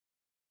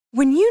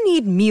When you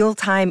need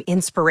mealtime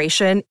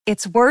inspiration,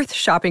 it's worth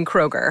shopping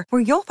Kroger,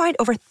 where you'll find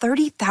over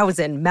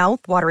 30,000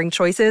 mouth-watering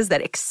choices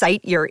that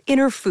excite your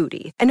inner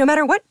foodie. And no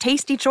matter what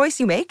tasty choice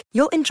you make,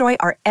 you'll enjoy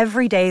our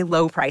everyday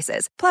low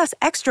prices, plus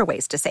extra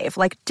ways to save,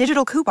 like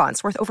digital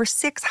coupons worth over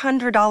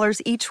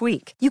 $600 each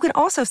week. You can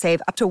also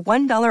save up to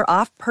 $1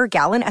 off per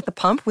gallon at the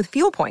pump with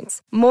fuel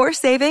points. More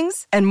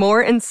savings and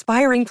more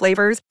inspiring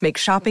flavors make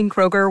shopping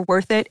Kroger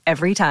worth it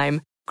every time.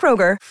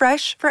 Kroger,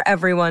 fresh for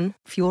everyone.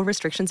 Fuel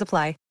restrictions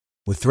apply.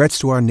 With threats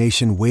to our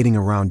nation waiting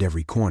around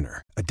every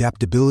corner,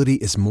 adaptability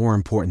is more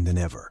important than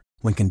ever.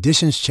 When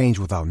conditions change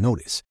without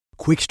notice,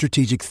 quick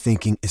strategic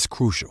thinking is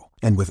crucial.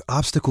 And with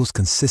obstacles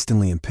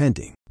consistently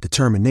impending,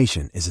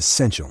 determination is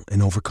essential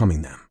in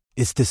overcoming them.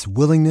 It's this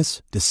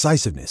willingness,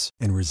 decisiveness,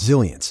 and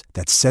resilience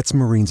that sets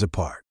Marines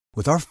apart.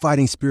 With our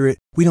fighting spirit,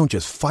 we don't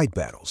just fight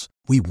battles,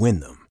 we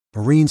win them.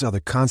 Marines are the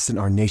constant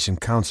our nation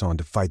counts on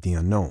to fight the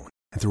unknown.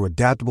 And through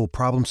adaptable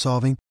problem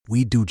solving,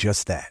 we do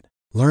just that.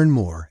 Learn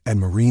more at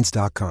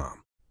marines.com.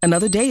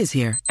 Another day is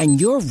here,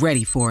 and you're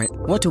ready for it.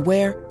 What to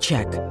wear?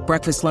 Check.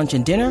 Breakfast, lunch,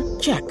 and dinner?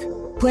 Check.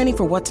 Planning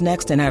for what's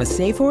next and how to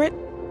save for it?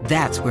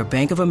 That's where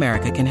Bank of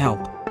America can help.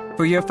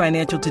 For your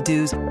financial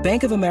to-dos,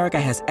 Bank of America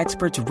has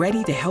experts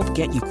ready to help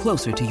get you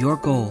closer to your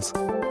goals.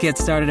 Get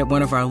started at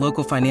one of our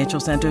local financial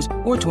centers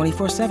or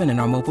 24/7 in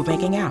our mobile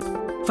banking app.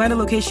 Find a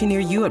location near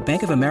you at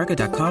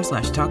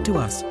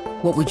bankofamerica.com/talktous.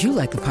 What would you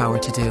like the power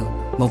to do?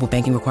 Mobile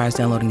banking requires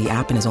downloading the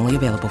app and is only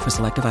available for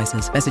select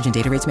devices. Message and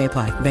data rates may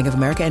apply. Bank of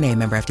America NA,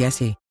 member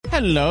FDIC.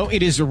 Hello,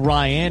 it is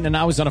Ryan, and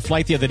I was on a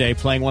flight the other day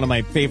playing one of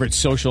my favorite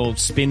social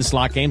spin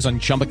slot games on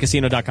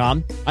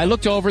ChumbaCasino.com. I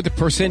looked over at the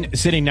person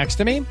sitting next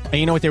to me, and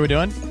you know what they were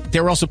doing? They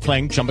were also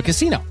playing Chumba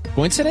Casino.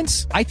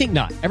 Coincidence? I think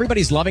not.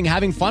 Everybody's loving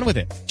having fun with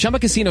it. Chumba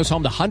Casino is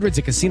home to hundreds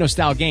of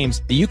casino-style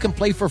games that you can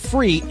play for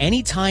free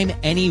anytime,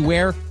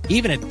 anywhere,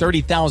 even at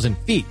 30,000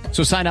 feet.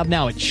 So sign up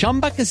now at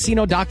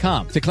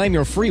ChumbaCasino.com to claim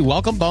your free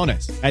welcome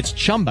bonus. That's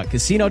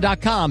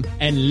ChumbaCasino.com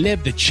and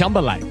live the Chumba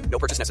life. No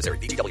purchase necessary.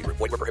 VGW. Void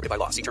where prohibited by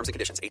law. See terms and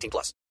conditions.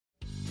 18+.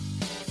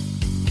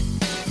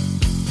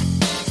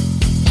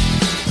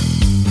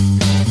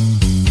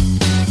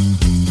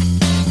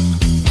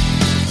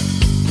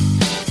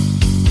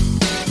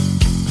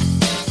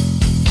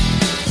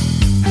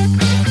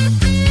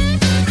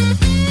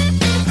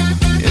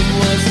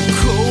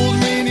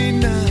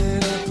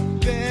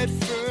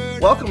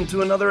 Welcome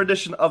to another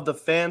edition of the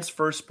Fans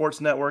First Sports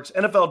Network's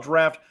NFL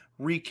Draft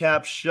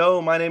Recap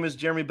Show. My name is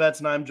Jeremy Betts,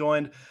 and I'm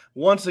joined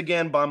once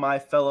again by my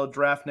fellow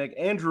draftnik,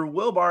 Andrew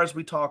Wilbar, as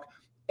we talk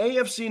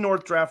AFC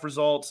North Draft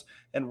results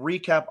and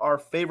recap our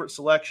favorite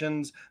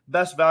selections,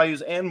 best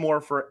values, and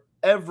more for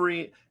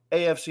every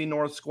AFC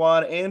North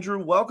squad. Andrew,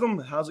 welcome.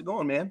 How's it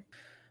going, man?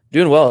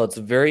 Doing well. It's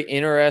a very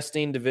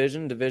interesting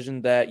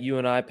division that you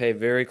and I pay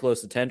very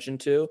close attention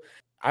to.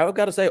 I've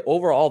got to say,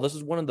 overall, this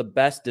is one of the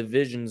best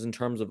divisions in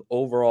terms of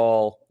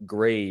overall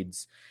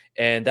grades.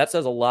 And that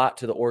says a lot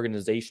to the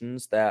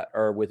organizations that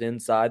are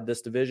inside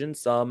this division.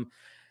 Some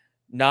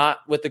not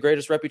with the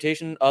greatest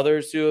reputation,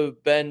 others who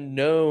have been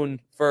known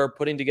for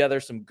putting together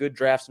some good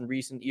drafts in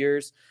recent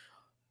years.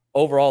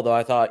 Overall, though,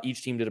 I thought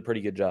each team did a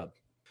pretty good job.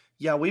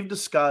 Yeah, we've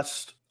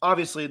discussed,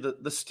 obviously, the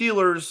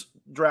Steelers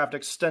draft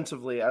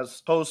extensively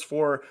as hosts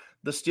for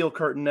the Steel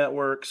Curtain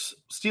Network's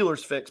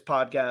Steelers Fix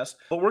podcast.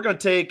 But we're going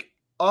to take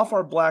off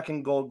our black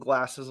and gold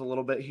glasses a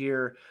little bit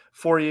here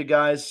for you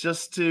guys,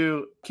 just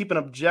to keep an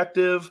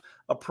objective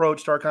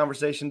approach to our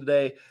conversation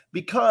today,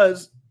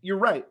 because you're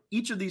right.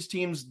 Each of these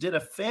teams did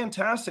a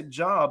fantastic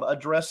job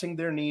addressing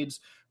their needs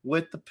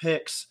with the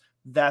picks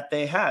that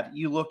they had.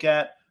 You look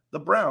at the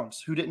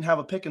Browns, who didn't have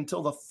a pick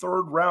until the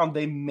third round.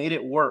 They made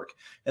it work,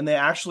 and they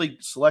actually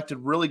selected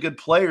really good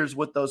players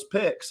with those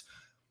picks.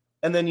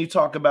 And then you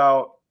talk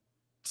about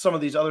some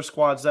of these other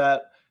squads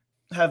that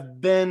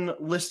have been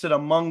listed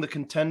among the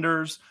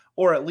contenders,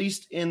 or at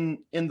least in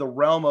the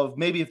realm of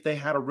maybe if they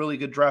had a really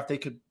good draft, they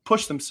could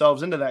push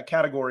themselves into that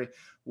category,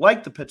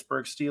 like the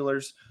Pittsburgh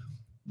Steelers.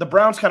 The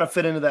Browns kind of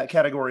fit into that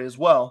category as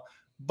well.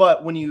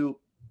 But when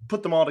you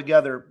put them all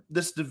together,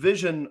 this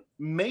division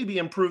maybe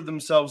improved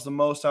themselves the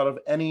most out of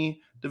any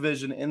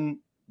division in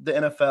the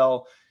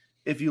NFL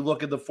if you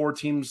look at the four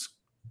teams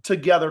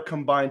together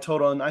combined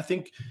total. And I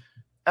think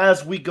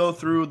as we go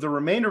through the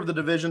remainder of the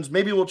divisions,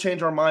 maybe we'll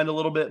change our mind a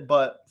little bit.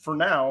 But for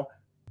now,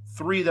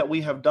 three that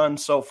we have done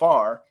so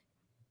far,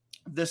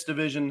 this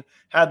division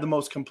had the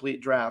most complete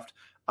draft.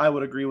 I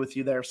would agree with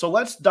you there. So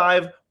let's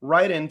dive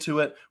right into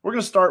it. We're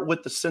going to start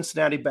with the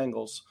Cincinnati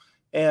Bengals.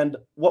 And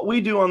what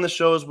we do on the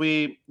show is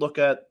we look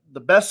at the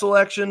best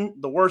selection,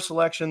 the worst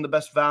selection, the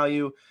best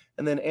value,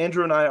 and then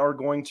Andrew and I are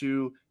going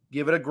to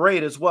give it a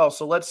grade as well.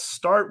 So let's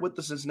start with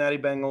the Cincinnati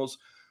Bengals,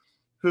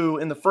 who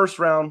in the first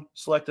round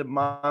selected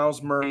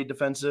Miles Murray,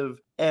 defensive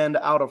end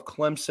out of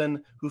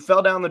Clemson, who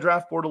fell down the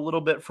draft board a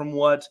little bit from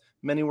what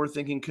many were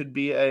thinking could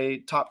be a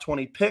top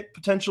 20 pick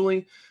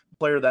potentially, a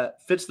player that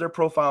fits their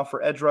profile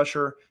for edge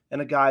rusher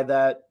and a guy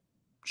that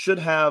should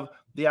have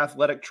the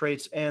athletic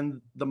traits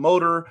and the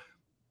motor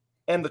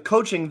and the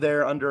coaching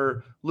there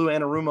under Lou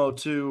Anarumo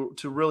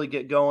to really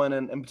get going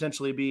and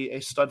potentially be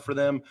a stud for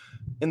them.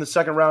 In the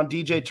second round,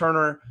 DJ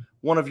Turner,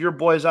 one of your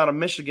boys out of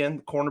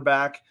Michigan,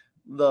 cornerback,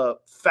 the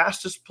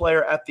fastest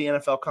player at the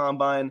NFL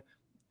Combine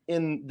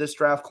in this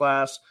draft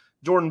class.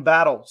 Jordan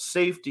Battle,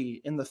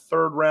 safety, in the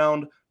third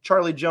round.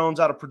 Charlie Jones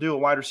out of Purdue, a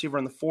wide receiver,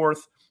 in the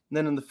fourth. And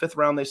then in the fifth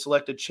round, they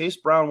selected Chase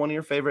Brown, one of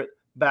your favorite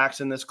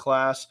backs in this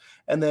class.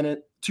 And then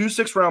at 2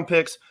 6th-round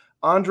picks,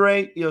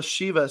 Andre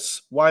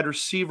Yoshivas, wide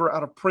receiver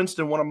out of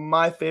Princeton, one of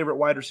my favorite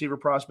wide receiver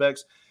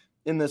prospects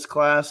in this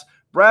class.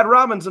 Brad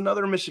Robbins,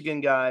 another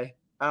Michigan guy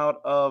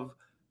out of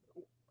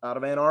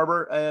Ann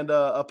Arbor, and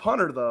a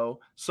punter, though.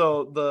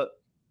 So the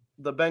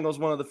Bengals,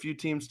 one of the few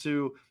teams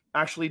to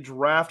actually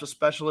draft a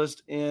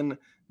specialist in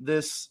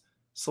this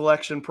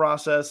selection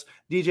process.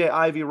 DJ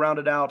Ivey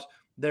rounded out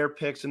their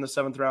picks in the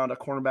 7th round, a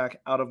cornerback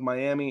out of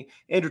Miami.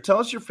 Andrew, tell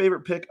us your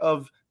favorite pick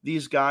of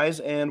these guys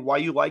and why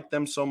you like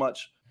them so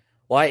much.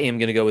 Well, I am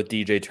going to go with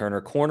DJ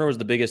Turner. Corner was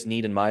the biggest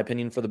need, in my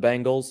opinion, for the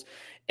Bengals,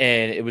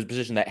 and it was a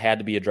position that had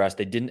to be addressed.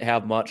 They didn't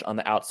have much on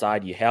the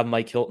outside. You have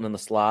Mike Hilton in the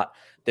slot.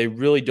 They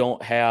really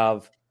don't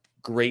have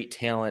great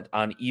talent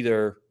on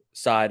either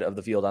side of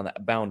the field on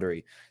that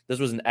boundary. This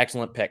was an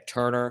excellent pick.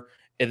 Turner,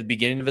 at the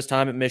beginning of his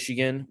time at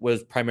Michigan,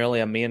 was primarily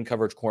a man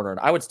coverage corner, and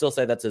I would still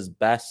say that's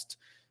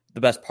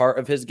the best part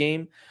of his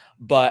game.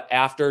 But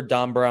after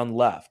Don Brown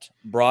left,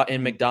 brought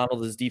in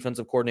McDonald as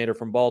defensive coordinator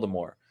from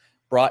Baltimore,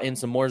 brought in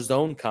some more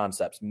zone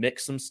concepts,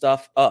 mixed some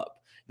stuff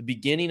up. The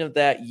beginning of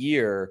that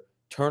year,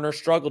 Turner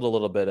struggled a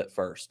little bit at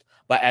first,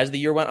 but as the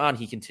year went on,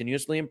 he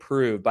continuously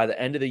improved. By the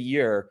end of the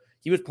year,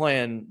 he was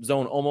playing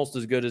zone almost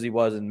as good as he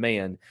was in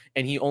man,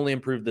 and he only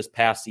improved this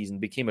past season,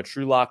 became a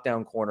true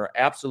lockdown corner.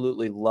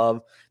 Absolutely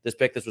love this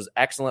pick. This was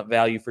excellent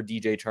value for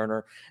DJ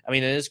Turner. I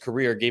mean, in his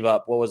career, gave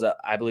up,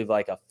 I believe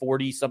like a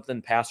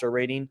 40-something passer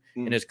rating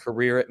in his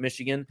career at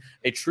Michigan.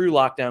 A true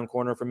lockdown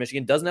corner for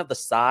Michigan. Doesn't have the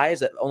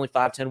size at only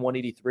 5'10",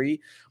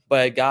 183,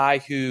 but a guy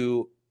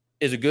who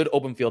is a good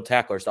open field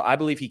tackler. So I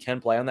believe he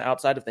can play on the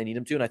outside if they need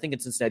him to. And I think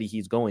in Cincinnati,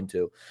 he's going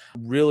to.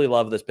 Really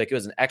love this pick. It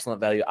was an excellent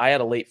value. I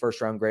had a late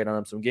first round grade on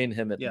him. So getting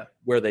him at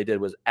where they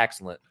did was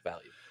excellent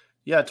value.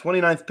 Yeah.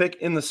 29th pick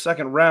in the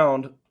second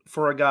round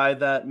for a guy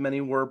that many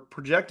were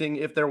projecting,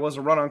 if there was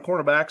a run on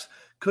cornerbacks,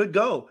 could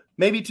go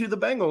maybe to the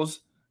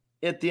Bengals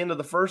at the end of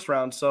the first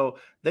round. So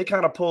they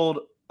kind of pulled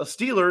a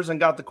Steelers and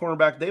got the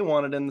cornerback they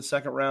wanted in the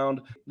second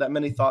round that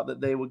many thought that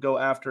they would go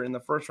after in the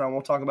first round.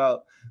 We'll talk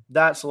about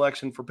that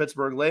selection for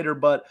Pittsburgh later,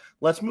 but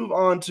let's move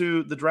on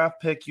to the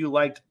draft pick you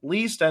liked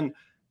least. And,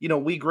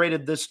 we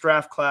graded this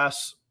draft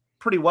class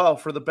pretty well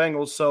for the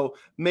Bengals. So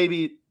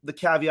maybe the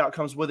caveat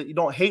comes with it. You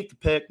don't hate the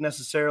pick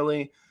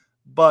necessarily,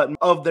 but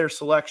of their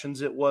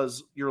selections, it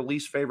was your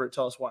least favorite.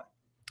 Tell us why.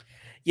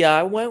 Yeah,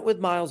 I went with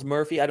Myles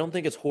Murphy. I don't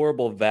think it's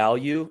horrible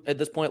value at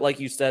this point. Like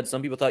you said,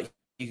 some people thought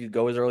he could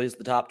go as early as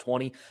the top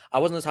 20. I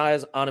wasn't as high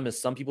on him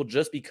as some people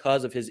just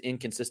because of his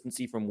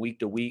inconsistency from week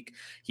to week.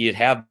 He'd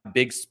have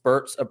big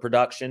spurts of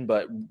production,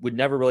 but would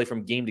never really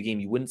from game to game.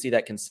 You wouldn't see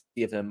that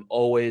consistency of him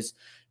always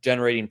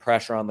generating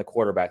pressure on the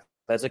quarterback.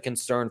 That's a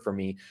concern for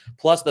me.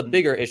 Plus, the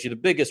bigger issue, the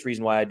biggest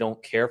reason why I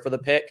don't care for the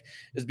pick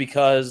is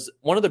because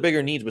one of the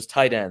bigger needs was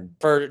tight end.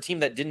 For a team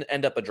that didn't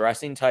end up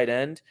addressing tight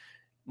end,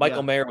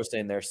 Michael Mayer was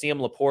sitting there. Sam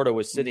Laporta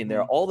was sitting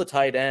there. All the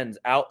tight ends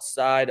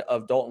outside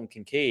of Dalton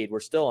Kincaid were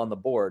still on the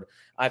board.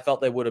 I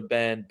felt they would have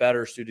been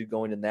better suited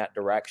going in that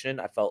direction.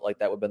 I felt like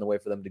that would have been the way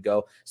for them to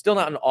go. Still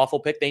not an awful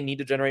pick. They need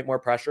to generate more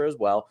pressure as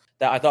well.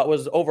 That I thought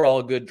was overall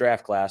a good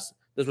draft class.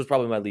 This was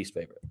probably my least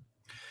favorite.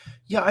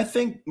 Yeah, I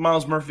think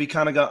Myles Murphy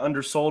kind of got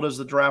undersold as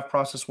the draft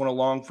process went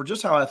along for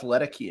just how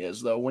athletic he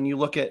is, though. When you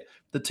look at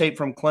the tape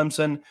from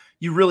Clemson,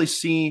 you really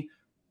see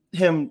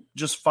him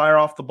just fire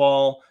off the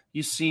ball.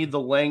 You see the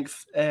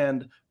length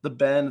and the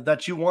bend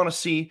that you want to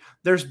see.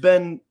 There's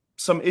been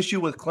some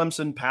issue with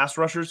Clemson pass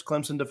rushers,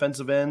 Clemson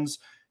defensive ends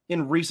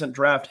in recent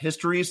draft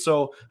history.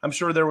 So I'm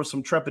sure there was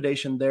some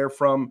trepidation there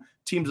from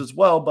teams as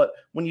well. But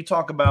when you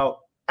talk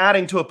about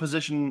adding to a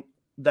position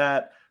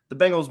that the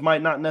Bengals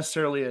might not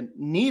necessarily have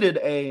needed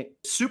a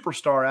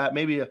superstar at,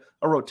 maybe a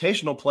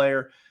rotational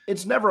player,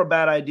 it's never a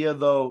bad idea,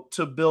 though,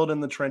 to build in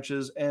the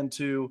trenches and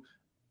to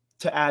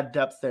add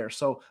depth there.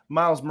 So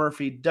Myles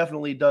Murphy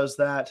definitely does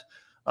that.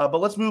 But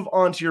let's move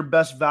on to your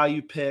best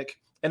value pick,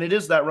 and it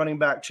is that running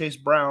back, Chase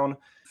Brown,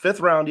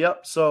 5th round.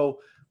 Yep. So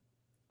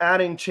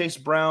adding Chase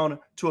Brown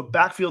to a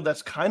backfield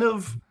that's kind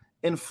of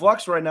in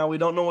flux right now. We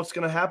don't know what's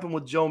going to happen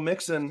with Joe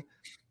Mixon.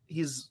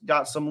 He's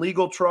got some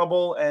legal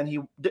trouble, and he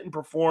didn't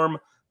perform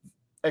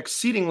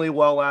exceedingly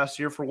well last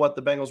year for what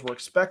the Bengals were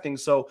expecting.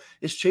 So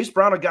is Chase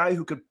Brown a guy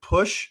who could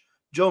push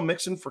Joe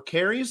Mixon for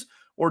carries,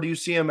 or do you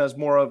see him as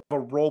more of a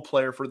role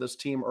player for this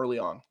team early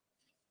on?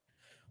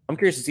 I'm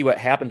curious to see what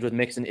happens with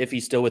Mixon if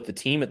he's still with the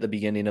team at the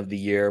beginning of the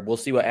year. We'll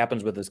see what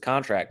happens with his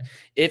contract.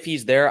 If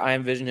he's there, I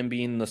envision him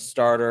being the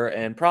starter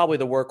and probably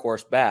the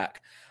workhorse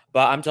back.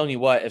 But I'm telling you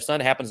what, if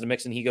something happens to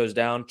Mixon, he goes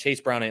down, Chase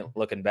Brown ain't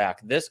looking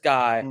back. This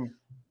guy,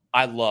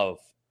 I love.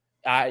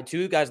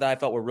 Two guys that I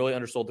felt were really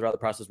undersold throughout the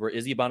process were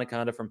Izzy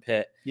Bonaconda from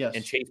Pitt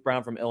and Chase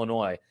Brown from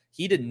Illinois.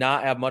 He did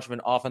not have much of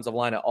an offensive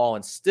line at all,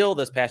 and still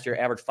this past year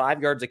averaged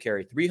 5 yards a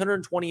carry,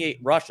 328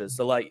 rushes.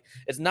 So,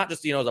 it's not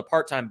just, as a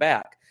part-time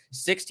back.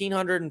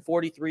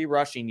 1,643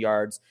 rushing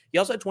yards. He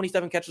also had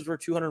 27 catches for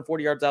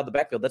 240 yards out of the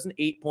backfield. That's an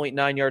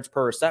 8.9 yards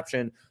per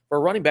reception. For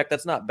a running back,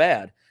 that's not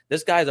bad.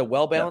 This guy is a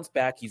well-balanced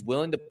back. He's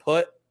willing to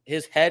put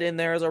his head in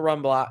there as a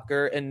run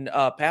blocker and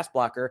pass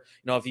blocker.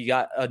 If you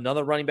got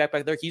another running back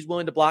there, he's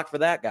willing to block for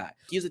that guy.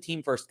 He's a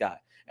team-first guy,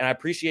 and I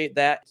appreciate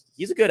that.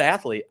 He's a good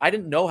athlete. I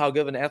didn't know how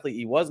good of an athlete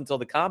he was until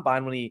the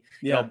combine when he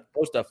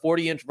posted a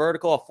 40-inch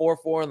vertical, a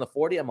 4.4 in the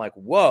 40. I'm like,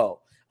 whoa,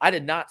 I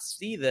did not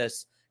see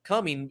this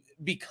coming,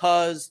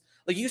 because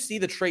you see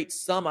the traits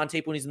some on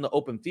tape when he's in the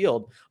open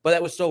field, but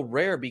that was so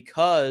rare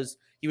because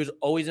he was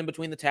always in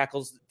between the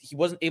tackles. He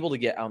wasn't able to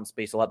get out in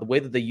space a lot. The way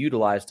that they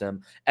utilized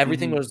him,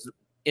 everything was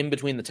in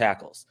between the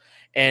tackles.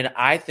 And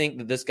I think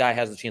that this guy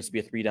has a chance to be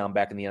a 3-down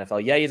back in the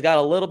NFL. Yeah, he's got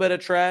a little bit of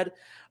tread,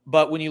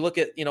 but when you look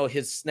at,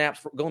 his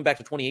snaps going back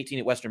to 2018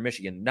 at Western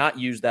Michigan, not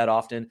used that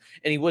often.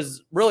 And he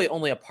was really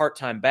only a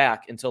part-time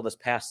back until this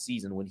past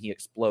season when he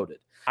exploded.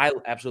 I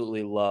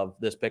absolutely love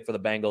this pick for the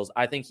Bengals.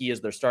 I think he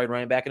is their starting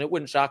running back, and it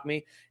wouldn't shock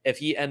me if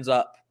he ends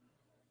up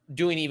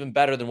doing even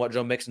better than what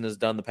Joe Mixon has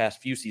done the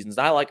past few seasons.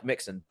 I like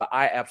Mixon, but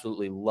I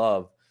absolutely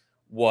love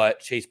what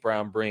Chase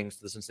Brown brings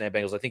to the Cincinnati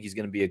Bengals. I think he's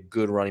going to be a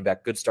good running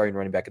back, good starting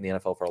running back in the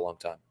NFL for a long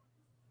time.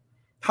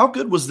 How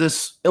good was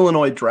this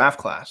Illinois draft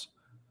class?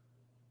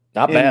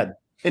 Not bad.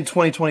 In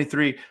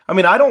 2023. I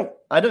mean,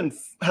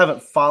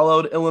 haven't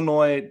followed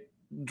Illinois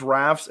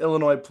drafts,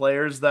 Illinois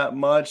players that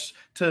much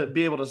to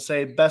be able to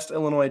say best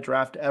Illinois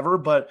draft ever,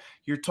 but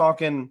you're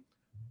talking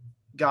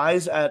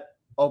guys at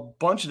a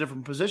bunch of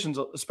different positions,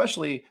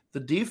 especially the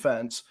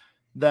defense,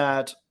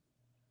 that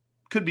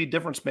could be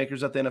difference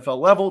makers at the NFL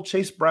level.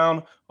 Chase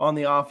Brown on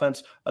the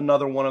offense,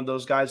 another one of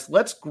those guys.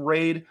 Let's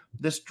grade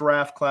this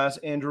draft class.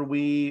 Andrew,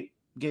 we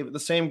gave it the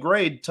same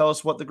grade. Tell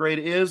us what the grade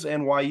is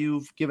and why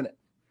you've given it.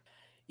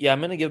 Yeah, I'm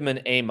going to give him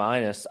an A-.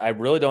 I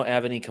really don't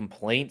have any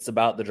complaints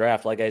about the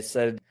draft. Like I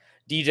said,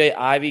 DJ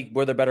Ivey,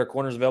 were there better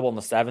corners available in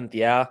the 7th?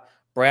 Yeah.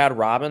 Brad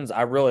Robbins,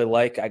 I really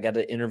like. I got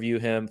to interview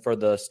him for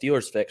the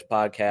Steelers Fix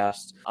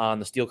podcast on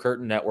the Steel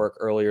Curtain Network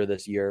earlier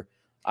this year.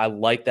 I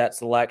like that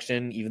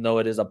selection, even though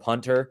it is a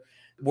punter.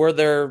 Were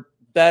there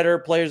better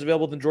players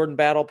available than Jordan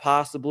Battle?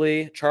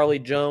 Possibly. Charlie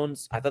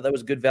Jones, I thought that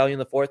was good value in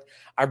the 4th.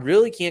 I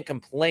really can't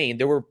complain.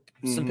 There were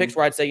some picks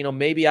where I'd say,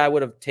 maybe I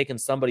would have taken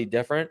somebody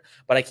different,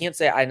 but I can't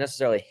say I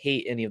necessarily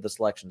hate any of the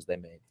selections they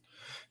made.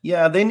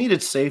 Yeah, they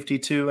needed safety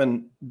too,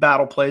 and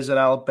Battle plays at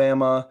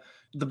Alabama.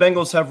 The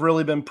Bengals have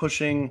really been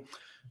pushing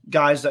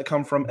guys that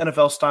come from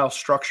NFL-style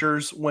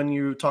structures. When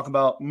you talk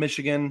about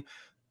Michigan,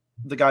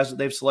 the guys that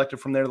they've selected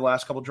from there the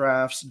last couple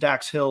drafts,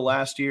 Dax Hill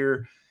last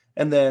year,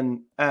 and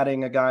then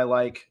adding a guy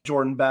like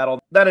Jordan Battle,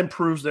 that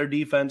improves their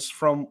defense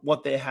from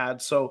what they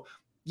had. So,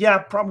 yeah,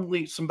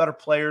 probably some better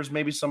players,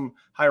 maybe some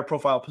higher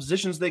profile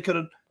positions they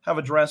could have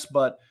addressed,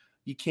 but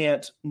you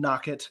can't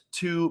knock it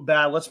too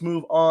bad. Let's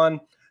move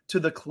on to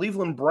the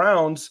Cleveland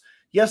Browns.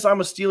 Yes,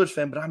 I'm a Steelers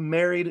fan, but I'm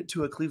married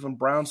to a Cleveland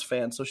Browns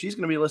fan, so she's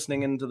going to be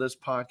listening into this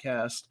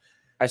podcast.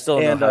 I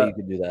still don't know how you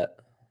could do that.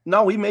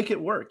 No, we make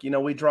it work.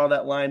 We draw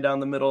that line down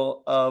the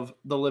middle of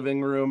the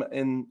living room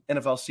in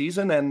NFL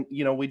season, and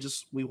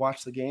we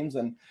watch the games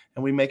and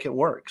we make it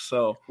work.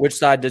 So, which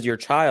side does your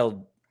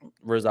child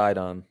reside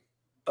on?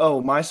 Oh,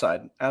 my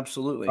side,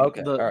 absolutely.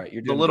 Okay, all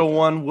right. The little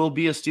one will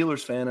be a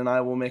Steelers fan, and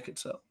I will make it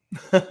so.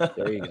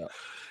 There you go.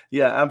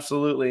 Yeah,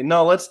 absolutely.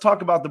 No, let's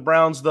talk about the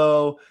Browns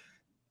though,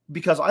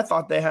 because I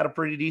thought they had a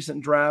pretty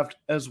decent draft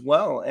as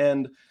well.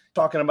 And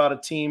talking about a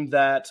team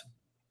that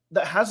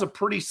has a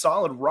pretty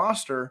solid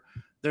roster.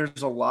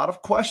 There's a lot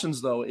of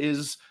questions, though.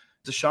 Is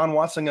Deshaun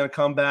Watson going to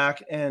come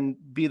back and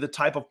be the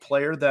type of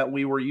player that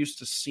we were used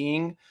to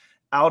seeing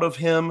out of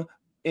him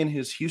in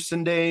his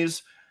Houston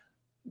days?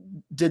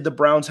 Did the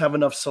Browns have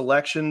enough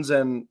selections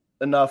and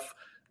enough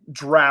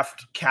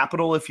draft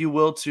capital, if you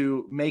will,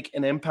 to make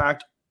an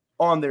impact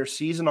on their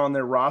season, on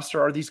their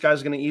roster? Are these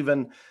guys going to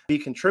even be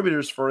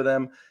contributors for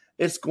them?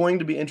 It's going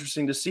to be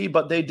interesting to see,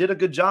 but they did a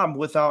good job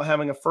without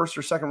having a 1st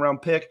or 2nd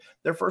round pick.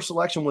 Their first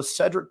selection was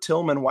Cedric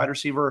Tillman, wide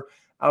receiver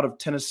out of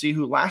Tennessee,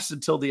 who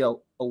lasted till the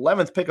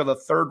 11th pick of the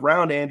 3rd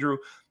round, Andrew,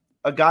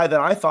 a guy that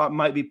I thought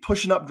might be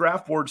pushing up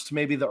draft boards to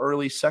maybe the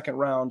early 2nd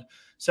round.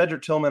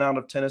 Cedric Tillman out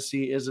of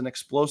Tennessee is an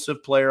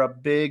explosive player, a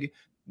big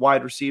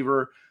wide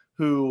receiver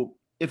who,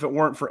 if it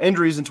weren't for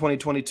injuries in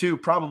 2022,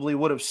 probably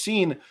would have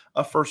seen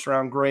a 1st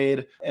round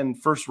grade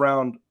and 1st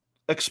round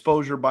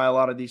exposure by a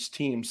lot of these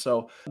teams.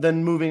 So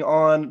then moving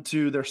on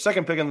to their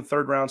 2nd pick in the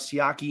 3rd round,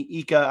 Siaki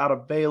Ika out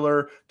of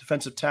Baylor,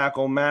 defensive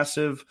tackle,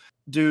 massive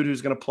dude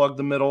who's going to plug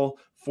the middle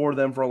for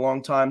them for a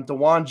long time.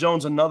 DeJuan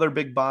Jones, another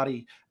big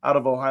body out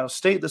of Ohio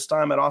State, this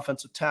time at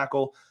offensive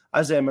tackle.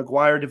 Isaiah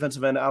McGuire,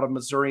 defensive end out of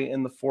Missouri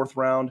in the 4th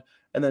round.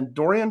 And then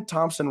Dorian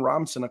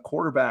Thompson-Robinson, a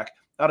quarterback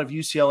out of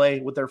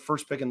UCLA with their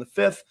 1st pick in the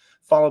 5th,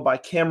 followed by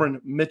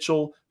Cameron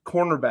Mitchell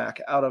cornerback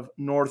out of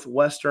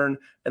Northwestern,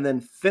 and then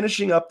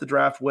finishing up the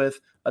draft with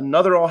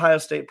another Ohio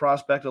State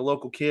prospect, a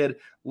local kid,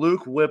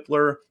 Luke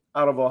Whippler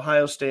out of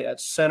Ohio State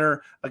at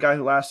center, a guy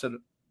who lasted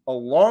a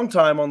long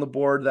time on the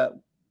board that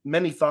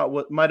many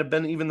thought might have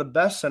been even the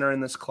best center in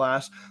this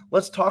class.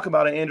 Let's talk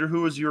about it. Andrew,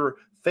 who was your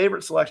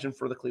favorite selection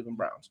for the Cleveland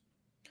Browns?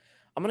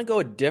 I'm going to go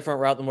a different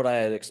route than what I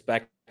had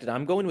expected.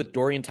 I'm going with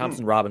Dorian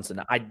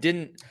Thompson-Robinson.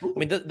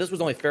 This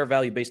was only fair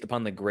value based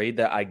upon the grade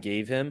that I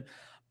gave him,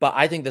 but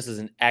I think this is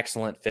an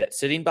excellent fit.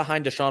 Sitting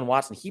behind Deshaun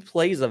Watson, he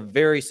plays a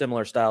very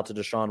similar style to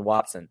Deshaun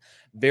Watson.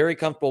 Very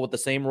comfortable with the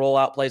same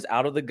rollout plays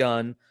out of the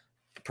gun,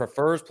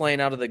 prefers playing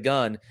out of the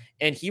gun,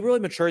 and he really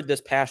matured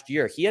this past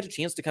year. He had a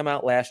chance to come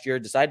out last year,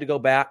 decided to go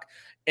back,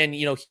 and,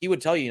 he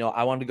would tell you,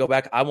 I wanted to go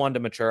back, I wanted to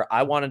mature,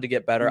 I wanted to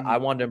get better, I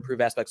wanted to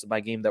improve aspects of my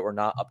game that were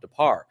not up to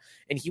par.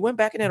 And he went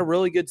back and had a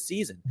really good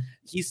season.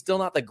 He's still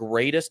not the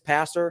greatest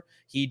passer.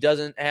 He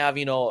doesn't have,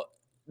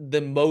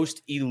 the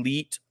most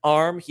elite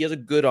arm. He has a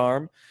good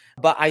arm,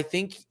 but I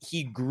think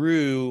he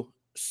grew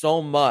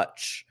so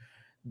much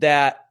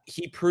that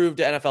he proved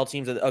to NFL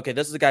teams that, okay,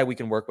 this is a guy we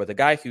can work with, a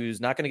guy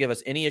who's not going to give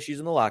us any issues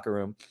in the locker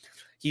room.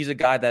 He's a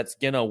guy that's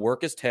going to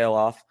work his tail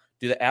off,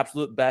 do the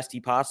absolute best he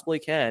possibly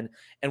can,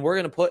 and we're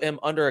going to put him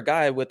under a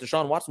guy with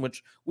Deshaun Watson,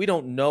 which we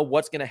don't know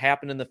what's going to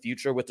happen in the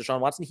future with Deshaun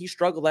Watson. He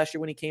struggled last year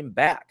when he came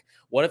back.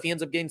 What if he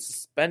ends up getting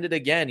suspended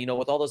again,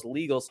 with all this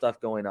legal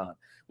stuff going on?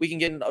 We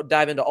can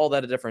dive into all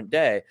that a different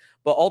day.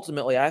 But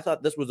ultimately, I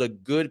thought this was a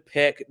good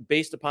pick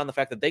based upon the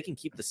fact that they can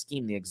keep the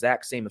scheme the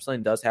exact same. If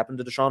something does happen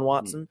to Deshaun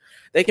Watson,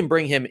 they can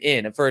bring him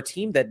in. And for a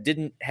team that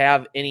didn't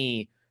have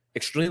any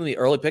extremely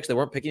early picks, they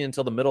weren't picking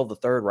until the middle of the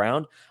third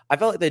round, I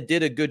felt like they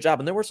did a good job.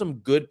 And there were some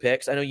good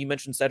picks. I know you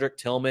mentioned Cedric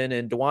Tillman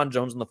and DeJuan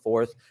Jones in the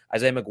fourth,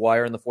 Isaiah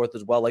McGuire in the fourth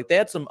as well. Like, they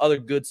had some other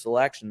good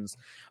selections,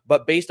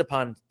 but based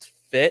upon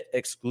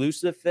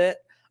exclusive fit,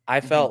 I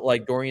felt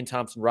like Dorian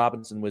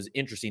Thompson-Robinson was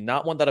interesting.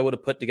 Not one that I would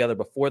have put together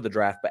before the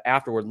draft, but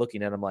afterward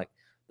looking at him, like,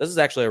 this is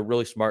actually a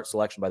really smart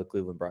selection by the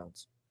Cleveland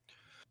Browns.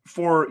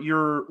 For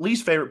your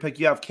least favorite pick,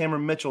 you have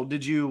Cameron Mitchell.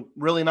 Did you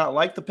really not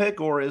like the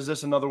pick, or is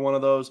this another one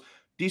of those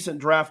decent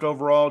draft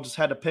overall, just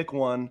had to pick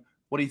one?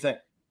 What do you think?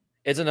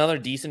 It's another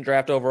decent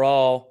draft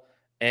overall,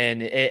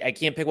 and I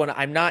can't pick one.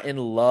 I'm not in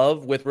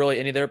love with really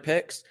any of their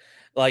picks.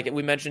 Like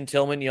we mentioned,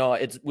 Tillman,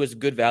 it was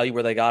good value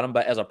where they got him,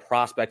 but as a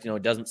prospect,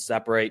 it doesn't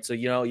separate. So,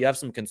 you have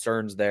some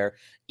concerns there.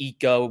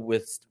 Eco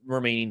with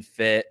remaining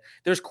fit.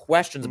 There's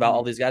questions about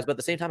all these guys, but at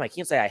the same time, I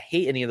can't say I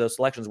hate any of those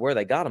selections where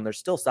they got them. They're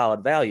still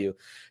solid value.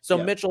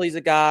 So Mitchell, he's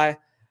a guy,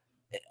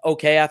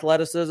 okay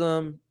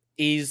athleticism.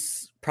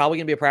 He's probably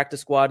going to be a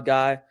practice squad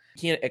guy.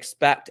 Can't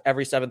expect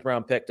every seventh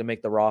round pick to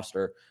make the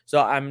roster. So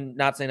I'm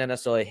not saying I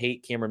necessarily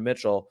hate Cameron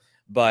Mitchell,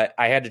 but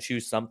I had to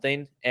choose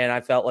something, and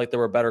I felt like there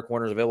were better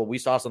corners available. We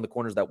saw some of the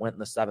corners that went in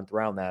the seventh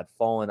round that had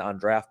fallen on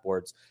draft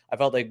boards. I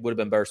felt they would have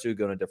been better suited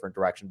going a different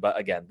direction. But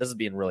again, this is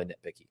being really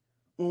nitpicky.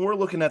 When we're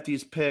looking at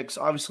these picks,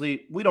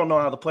 obviously we don't know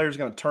how the player is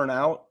going to turn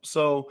out.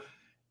 So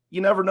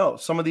you never know.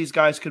 Some of these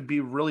guys could be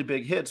really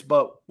big hits,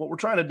 but what we're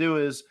trying to do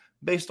is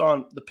based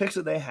on the picks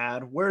that they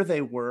had, where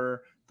they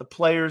were, the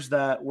players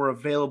that were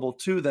available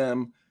to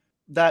them,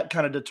 that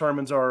kind of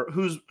determines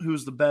who's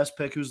the best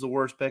pick, who's the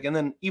worst pick, and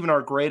then even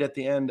our grade at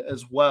the end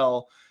as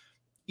well.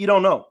 You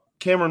don't know.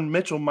 Cameron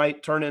Mitchell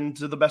might turn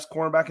into the best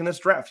cornerback in this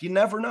draft. You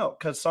never know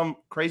because some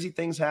crazy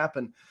things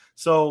happen.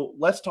 So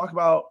let's talk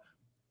about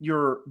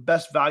your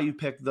best value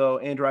pick, though,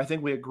 Andrew. I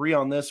think we agree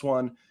on this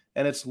one,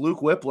 and it's Luke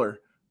Whippler,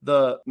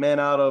 the man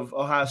out of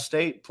Ohio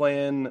State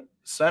playing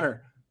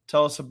center.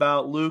 Tell us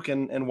about Luke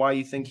and why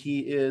you think he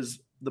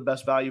is the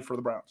best value for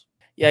the Browns.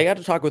 Yeah, I got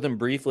to talk with him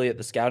briefly at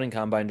the scouting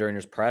combine during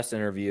his press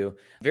interview.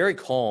 Very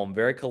calm,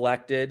 very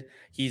collected.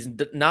 He's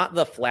not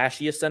the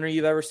flashiest center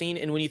you've ever seen.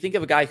 And when you think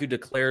of a guy who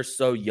declares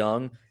so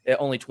young,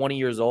 at only 20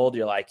 years old,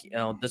 you're like,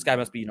 this guy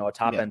must be, a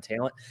top-end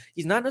talent.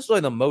 He's not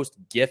necessarily the most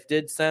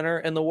gifted center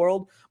in the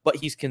world, but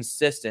he's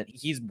consistent.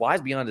 He's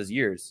wise beyond his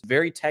years.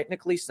 Very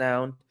technically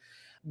sound.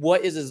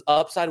 What is his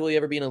upside? Will he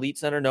ever be an elite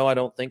center? No, I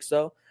don't think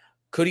so.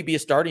 Could he be a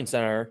starting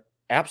center?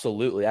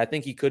 Absolutely. I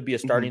think he could be a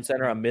starting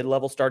center, a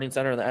mid-level starting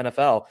center in the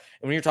NFL.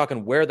 And when you're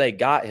talking where they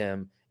got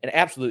him, an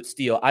absolute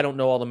steal. I don't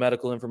know all the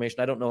medical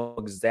information. I don't know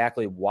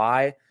exactly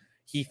why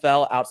he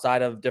fell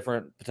outside of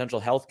different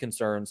potential health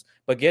concerns,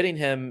 but getting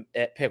him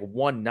at pick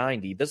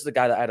 190, this is a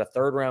guy that I had a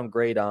third-round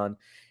grade on.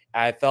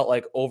 I felt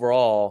like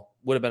overall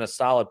would have been a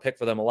solid pick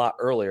for them a lot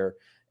earlier.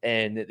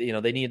 And,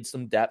 they needed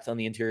some depth on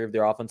the interior of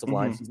their offensive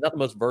line. He's not the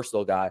most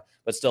versatile guy,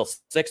 but still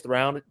sixth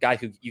round guy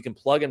who you can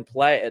plug and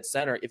play at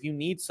center if you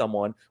need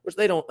someone, which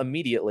they don't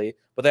immediately,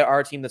 but they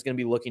are a team that's going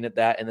to be looking at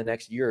that in the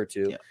next year or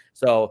two. Yeah.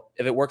 So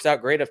if it works out,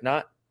 great. If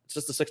not, it's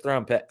just a sixth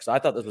round pick. So I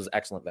thought this was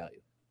excellent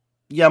value.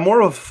 Yeah, more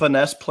of a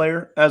finesse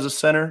player as a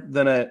center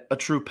than a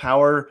true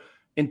power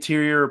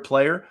interior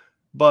player,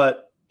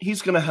 but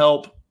he's going to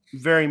help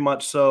very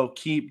much so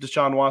keep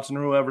Deshaun Watson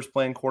or whoever's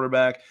playing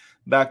quarterback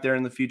back there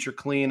in the future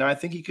clean. I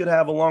think he could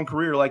have a long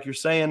career, like you're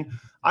saying.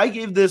 I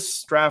gave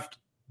this draft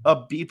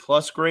a B+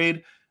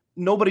 grade.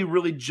 Nobody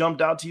really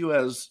jumped out to you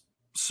as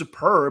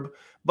superb,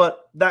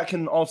 but that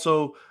can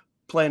also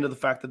play into the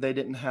fact that they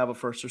didn't have a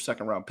first or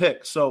second round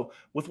pick. So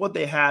with what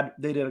they had,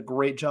 they did a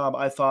great job.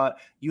 I thought.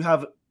 You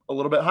have a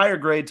little bit higher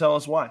grade. Tell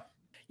us why.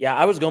 Yeah,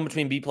 I was going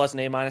between B+ and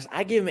A-.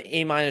 I give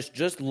him A-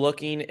 just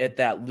looking at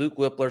that Luke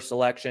Whippler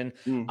selection.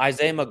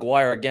 Isaiah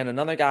McGuire, again,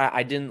 another guy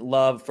I didn't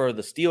love for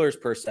the Steelers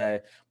per se,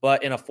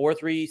 but in a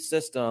 4-3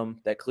 system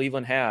that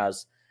Cleveland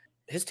has,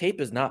 his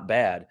tape is not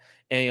bad.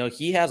 And,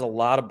 he has a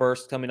lot of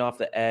bursts coming off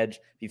the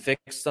edge. He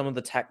fixed some of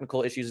the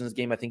technical issues in his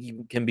game. I think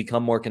he can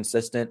become more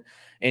consistent.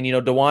 And,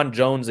 DeJuan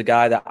Jones, a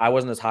guy that I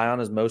wasn't as high on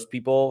as most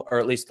people, or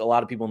at least a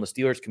lot of people in the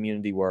Steelers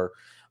community were.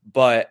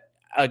 But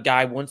a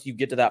guy, once you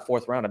get to that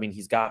 4th round,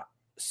 he's got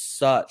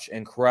such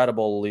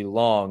incredibly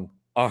long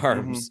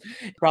arms.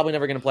 Probably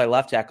never going to play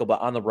left tackle,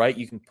 but on the right,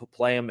 you can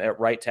play him at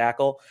right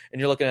tackle. And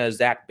you're looking at a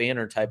Zach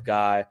Banner type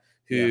guy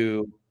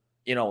who,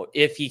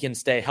 if he can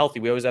stay healthy,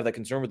 we always have that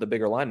concern with the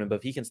bigger lineman, but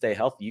if he can stay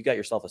healthy, you got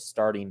yourself a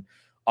starting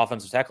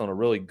offensive tackle and a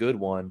really good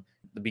one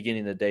at the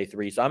beginning of day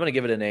 3. So I'm going to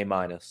give it an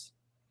A-.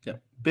 Yeah.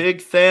 Big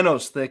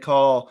Thanos, they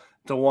call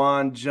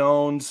DeJuan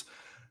Jones.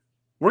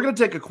 We're going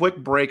to take a quick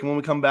break, and when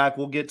we come back,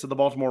 we'll get to the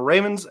Baltimore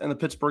Ravens and the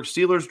Pittsburgh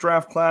Steelers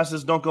draft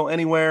classes. Don't go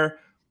anywhere.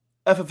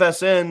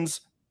 FFSN's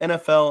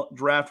NFL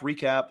Draft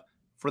Recap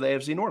for the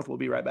AFC North. We'll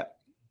be right back.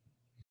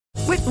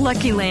 With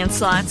Lucky Land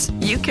Slots,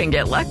 you can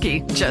get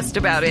lucky just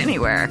about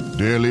anywhere.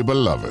 Dearly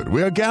beloved,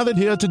 we are gathered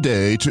here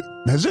today to...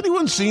 Has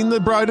anyone seen the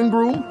bride and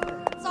groom?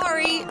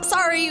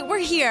 Sorry, we're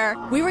here.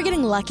 We were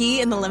getting lucky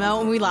in the limo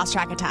and we lost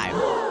track of time.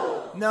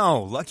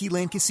 No, Lucky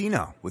Land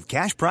Casino, with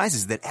cash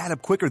prizes that add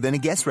up quicker than a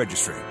guest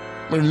registry.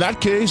 In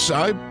that case,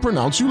 I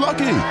pronounce you lucky.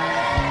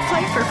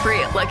 Play for free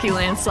at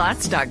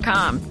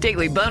LuckyLandSlots.com.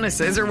 Daily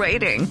bonuses are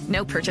waiting.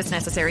 No purchase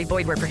necessary.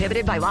 Void where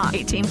prohibited by law.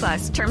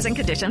 18+. Terms and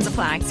conditions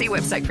apply. See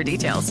website for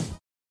details.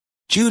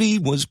 Judy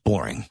was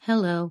boring.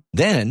 Hello.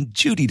 Then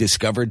Judy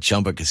discovered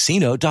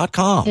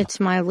ChumbaCasino.com. It's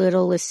my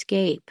little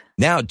escape.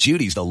 Now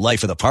Judy's the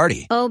life of the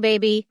party. Oh,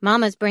 baby,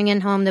 mama's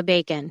bringing home the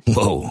bacon.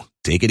 Whoa,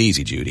 take it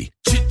easy, Judy.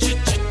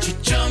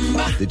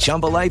 The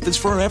Chumba life is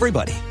for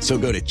everybody. So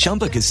go to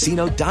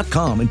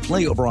ChumbaCasino.com and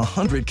play over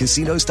 100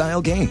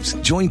 casino-style games.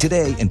 Join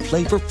today and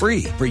play for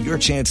free for your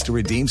chance to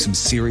redeem some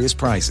serious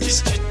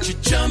prizes.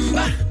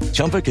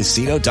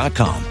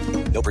 ChumbaCasino.com.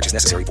 No purchase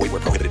necessary. Void where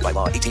prohibited by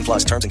law.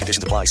 18+. Terms and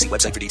conditions apply. See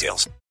website for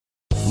details.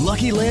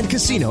 Lucky Land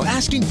Casino,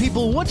 asking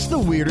people, what's the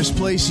weirdest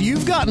place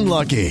you've gotten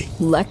lucky?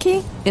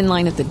 Lucky? In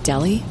line at the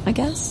deli, I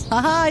guess?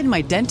 Aha, in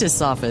my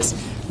dentist's office.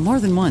 More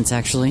than once,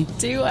 actually.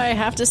 Do I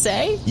have to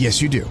say?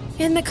 Yes, you do.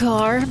 In the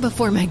car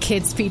before my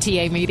kids'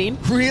 PTA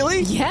meeting.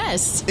 Really?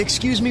 Yes.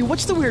 Excuse me,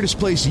 what's the weirdest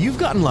place you've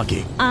gotten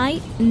lucky?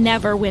 I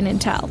never win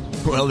and tell.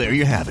 Well, there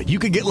you have it. You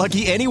can get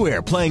lucky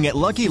anywhere, playing at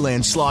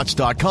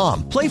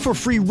LuckyLandSlots.com. Play for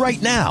free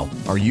right now.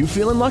 Are you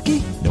feeling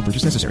lucky? No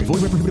purchase necessary.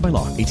 Void where prohibited by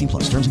law. 18+.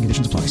 Terms and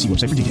conditions apply. See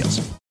website for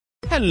details.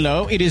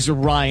 Hello, it is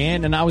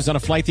Ryan, and I was on a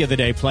flight the other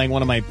day playing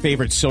one of my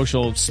favorite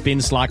social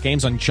spin slot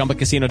games on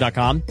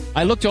ChumbaCasino.com.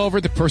 I looked over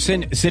at the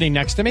person sitting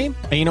next to me,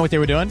 and you know what they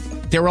were doing?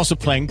 They were also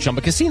playing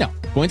Chumba Casino.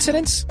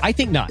 Coincidence? I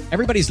think not.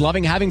 Everybody's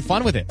loving having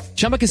fun with it.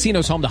 Chumba Casino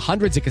is home to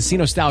hundreds of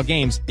casino-style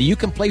games that you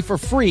can play for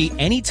free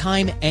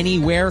anytime,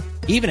 anywhere,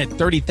 even at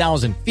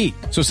 30,000 feet.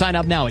 So sign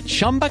up now at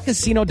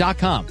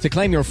ChumbaCasino.com to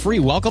claim your free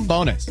welcome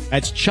bonus.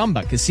 That's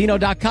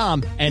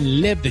ChumbaCasino.com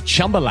and live the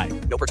Chumba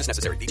life. No purchase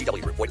necessary.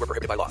 VGW. Void where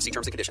prohibited by law. See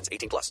terms and conditions.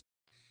 18+.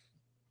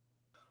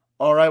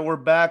 All right, we're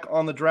back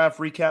on the draft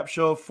recap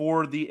show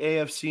for the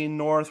AFC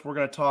North. We're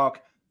going to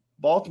talk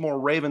Baltimore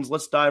Ravens.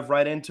 Let's dive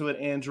right into it,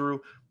 Andrew.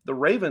 The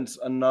Ravens,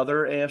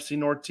 another AFC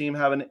North team,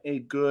 having a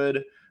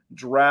good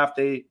draft.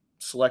 They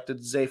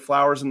selected Zay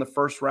Flowers in the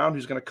first round,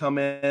 who's going to come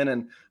in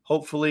and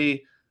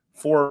hopefully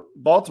for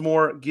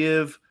Baltimore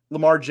give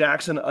Lamar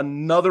Jackson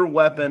another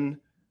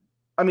weapon.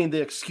 I mean,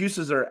 the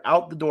excuses are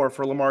out the door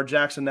for Lamar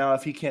Jackson now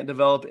if he can't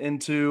develop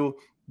into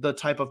the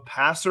type of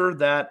passer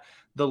that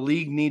the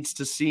league needs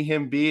to see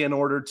him be in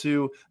order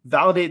to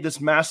validate this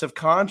massive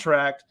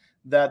contract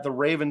that the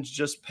Ravens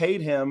just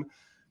paid him.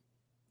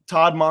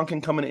 Todd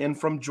Monken coming in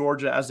from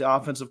Georgia as the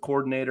offensive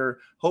coordinator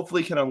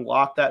hopefully can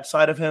unlock that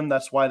side of him.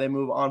 That's why they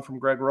move on from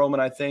Greg Roman,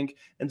 I think.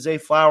 And Zay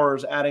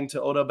Flowers adding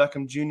to Odell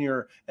Beckham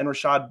Jr. and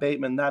Rashad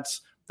Bateman.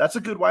 That's a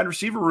good wide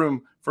receiver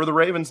room for the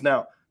Ravens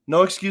now.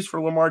 No excuse for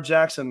Lamar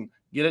Jackson.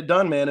 Get it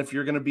done, man, if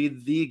you're going to be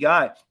the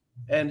guy.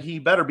 And he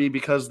better be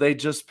because they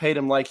just paid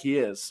him like he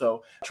is.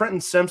 So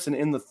Trenton Simpson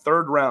in the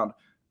third round.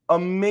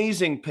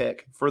 Amazing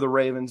pick for the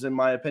Ravens, in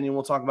my opinion.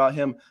 We'll talk about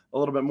him a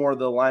little bit more,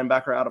 the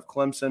linebacker out of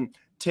Clemson.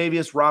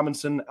 Tavius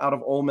Robinson out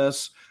of Ole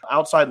Miss,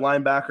 outside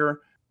linebacker.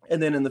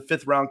 And then in the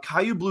fifth round,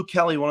 Kyu Blu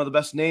Kelly, one of the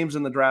best names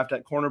in the draft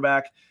at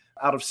cornerback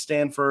out of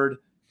Stanford.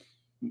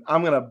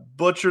 I'm going to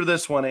butcher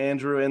this one,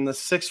 Andrew. In the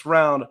sixth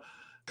round,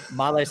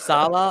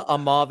 Malesala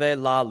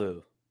Amave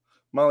Lalu.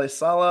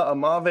 Malesala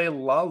Amave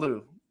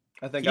Lalu.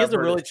 I think he's a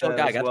really chill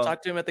guy. I got to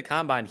talk to him at the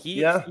combine.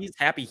 He's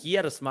happy. He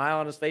had a smile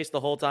on his face the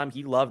whole time.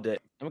 He loved it.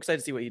 I'm excited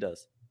to see what he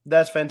does.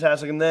 That's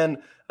fantastic. And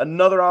then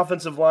another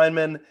offensive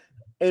lineman,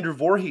 Andrew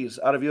Voorhees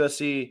out of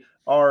USC,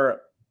 our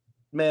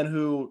man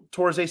who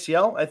tore his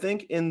ACL, I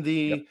think, in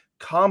the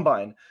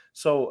combine.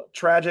 So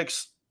tragic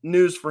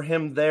news for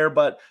him there,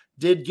 but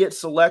did get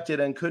selected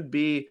and could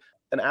be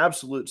an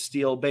absolute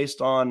steal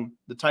based on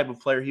the type of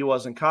player he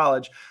was in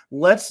college.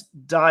 Let's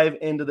dive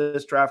into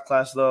this draft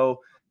class, though,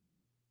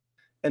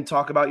 and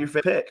talk about your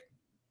pick.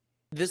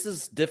 This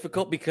is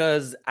difficult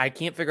because I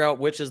can't figure out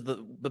which is the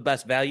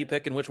best value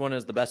pick and which one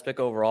is the best pick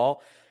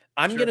overall.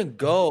 I'm going to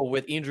go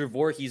with Andrew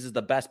Voorhees as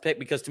the best pick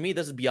because to me,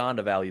 this is beyond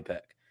a value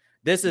pick.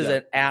 This is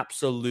an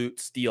absolute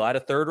steal. I had a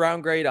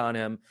 3rd-round grade on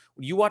him.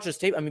 When you watch his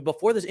tape, I mean,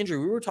 before this injury,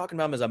 we were talking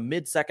about him as a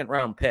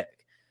mid-2nd-round pick.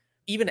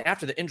 Even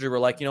after the injury, we're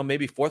like,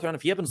 maybe 4th round.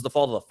 If he happens to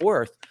fall to the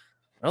 4th,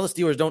 I know the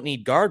Steelers don't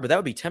need guard, but that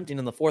would be tempting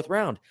in the 4th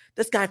round.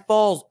 This guy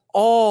falls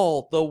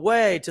all the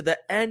way to the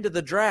end of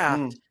the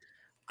draft.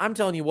 I'm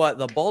telling you what,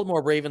 the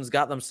Baltimore Ravens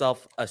got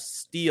themselves a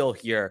steal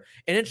here.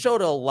 And it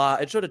showed a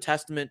lot. It showed a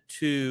testament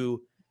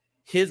to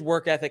his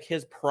work ethic,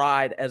 his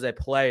pride as a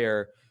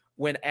player,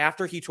 when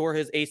after he tore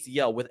his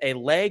ACL with a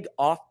leg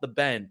off the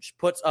bench,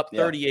 puts up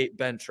 38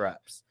 bench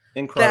reps.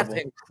 Incredible.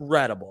 That's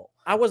incredible.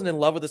 I wasn't in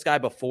love with this guy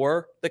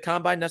before the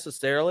combine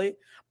necessarily,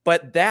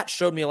 but that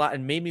showed me a lot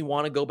and made me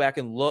want to go back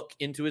and look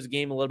into his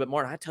game a little bit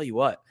more. And I tell you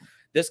what,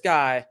 this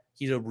guy,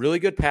 he's a really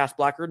good pass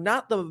blocker,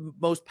 not the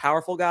most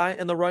powerful guy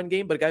in the run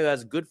game, but a guy who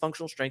has good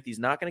functional strength. He's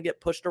not going to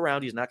get pushed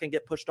around. He's not going to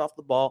get pushed off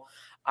the ball.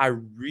 I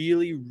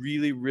really,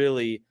 really,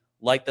 really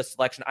like the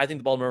selection. I think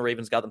the Baltimore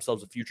Ravens got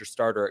themselves a future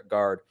starter at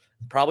guard.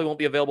 Probably won't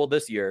be available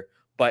this year,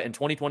 but in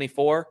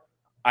 2024,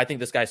 I think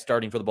this guy's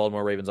starting for the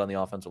Baltimore Ravens on the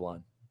offensive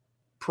line.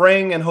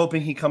 Praying and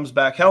hoping he comes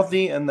back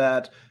healthy and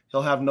that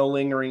he'll have no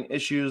lingering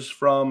issues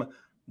from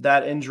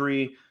that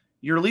injury.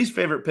 Your least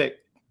favorite pick,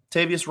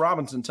 Tavius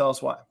Robinson. Tell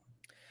us why.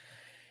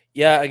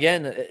 Yeah,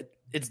 again,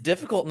 it's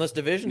difficult in this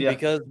division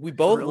because we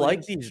both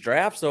like these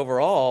drafts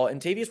overall,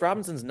 and Tavius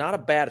Robinson's not a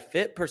bad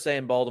fit per se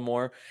in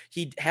Baltimore.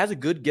 He has a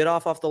good get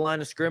off the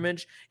line of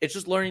scrimmage. It's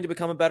just learning to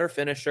become a better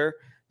finisher.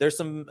 There's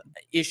some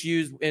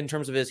issues in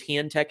terms of his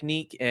hand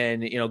technique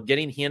and,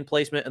 getting hand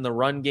placement in the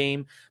run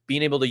game,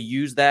 being able to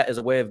use that as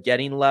a way of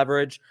getting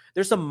leverage.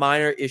 There's some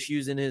minor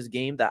issues in his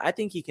game that I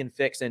think he can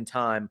fix in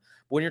time.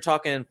 But when you're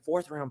talking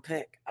 4th-round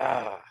pick,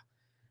 I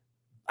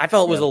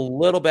felt it was a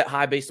little bit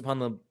high based upon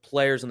the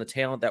players and the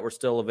talent that were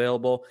still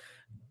available.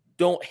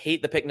 Don't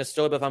hate the pick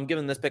necessarily, but if I'm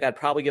giving this pick, I'd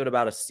probably give it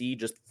about a C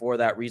just for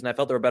that reason. I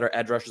felt there were better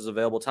edge rushers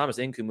available. Thomas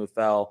Nkumu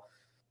fell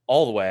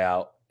all the way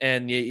out.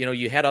 And,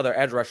 you had other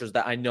edge rushers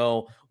that I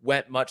know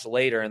went much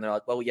later, and they're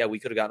like, well, yeah, we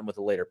could have gotten him with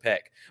a later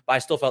pick. But I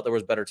still felt there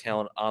was better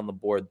talent on the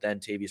board than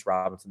Tavius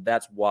Robinson.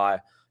 That's why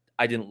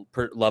I didn't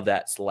love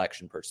that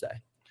selection per se.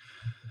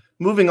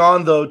 Moving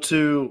on, though,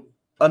 to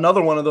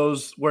another one of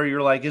those where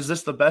you're like, is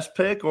this the best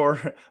pick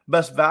or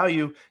best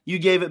value? You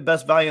gave it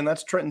best value, and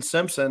that's Trenton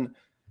Simpson.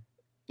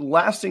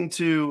 Lasting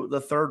to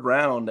the 3rd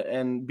round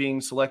and being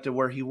selected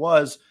where he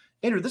was.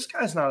 Andrew, this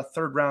guy's not a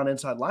 3rd-round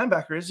inside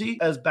linebacker, is he?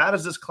 As bad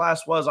as this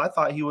class was, I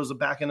thought he was a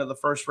back end of the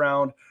 1st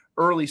round,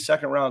 early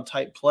 2nd-round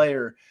type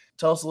player.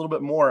 Tell us a little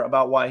bit more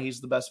about why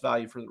he's the best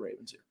value for the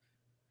Ravens here.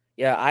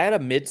 Yeah, I had a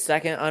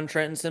mid-second on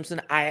Trenton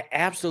Simpson. I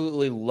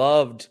absolutely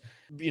loved,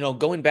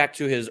 going back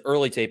to his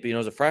early tape,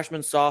 as a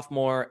freshman,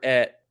 sophomore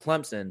at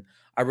Clemson.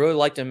 I really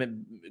liked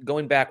him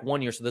going back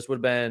 1 year, so this would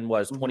have been,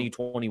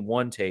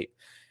 2021 tape.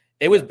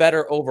 It was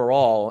better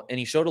overall, and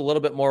he showed a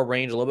little bit more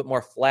range, a little bit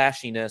more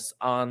flashiness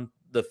on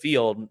the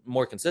field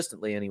more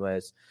consistently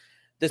anyways.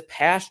 This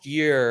past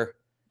year,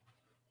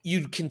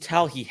 you can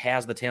tell he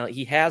has the talent.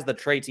 He has the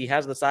traits. He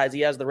has the size.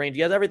 He has the range.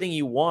 He has everything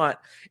you want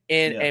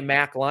in a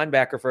MAC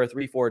linebacker for a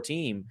 3-4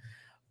 team.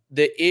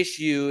 The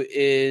issue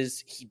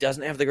is he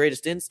doesn't have the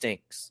greatest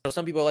instincts. So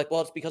some people are like, well,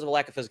 it's because of a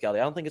lack of physicality.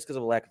 I don't think it's because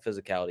of a lack of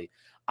physicality.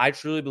 I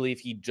truly believe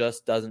he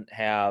just doesn't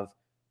have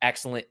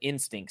excellent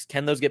instincts.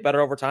 Can those get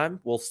better over time?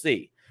 We'll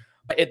see.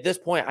 But at this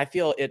point, I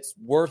feel it's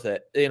worth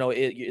it.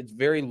 It's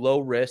very low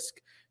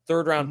risk.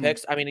 3rd-round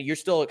picks, I mean, you're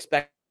still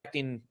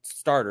expecting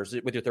starters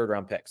with your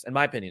 3rd-round picks, in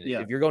my opinion.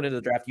 If you're going into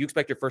the draft, you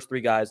expect your first 3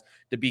 guys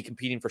to be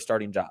competing for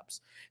starting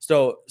jobs.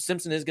 So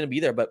Simpson is going to be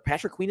there, but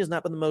Patrick Queen has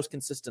not been the most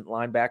consistent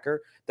linebacker.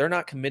 They're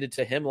not committed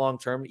to him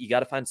long-term. You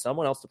got to find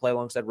someone else to play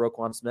alongside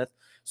Roquan Smith.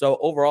 So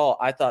overall,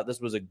 I thought this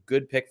was a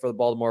good pick for the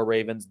Baltimore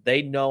Ravens.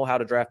 They know how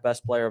to draft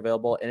best player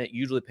available, and it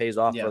usually pays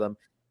off for them.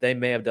 They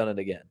may have done it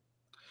again.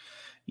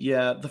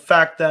 Yeah, the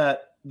fact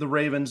that the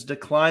Ravens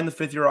declined the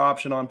 5th-year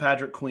option on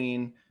Patrick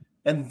Queen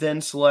and then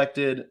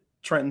selected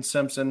Trenton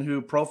Simpson,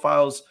 who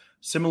profiles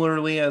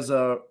similarly as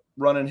a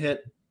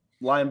run-and-hit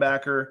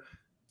linebacker,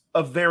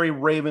 a very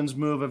Ravens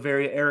move, a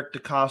very Eric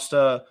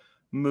DaCosta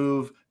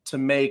move to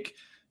make,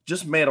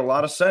 just made a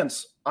lot of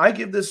sense. I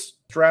give this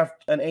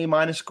draft an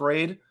A-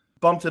 grade,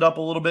 bumped it up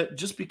a little bit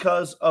just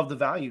because of the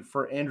value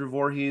for Andrew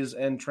Voorhees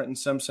and Trenton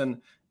Simpson.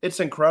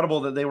 It's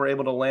incredible that they were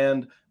able to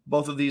land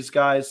both of these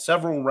guys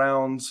several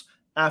rounds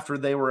after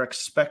they were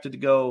expected to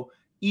go,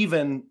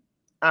 even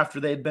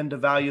after they had been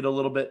devalued a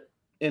little bit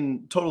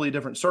in totally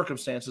different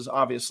circumstances,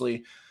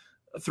 obviously,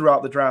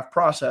 throughout the draft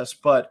process.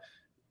 But,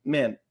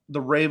 man,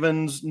 the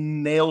Ravens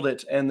nailed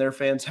it, and their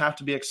fans have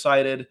to be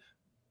excited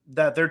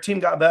that their team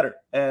got better,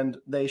 and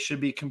they should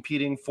be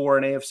competing for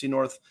an AFC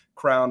North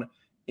crown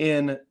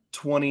in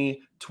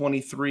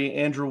 2023.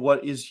 Andrew,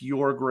 what is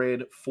your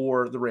grade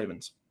for the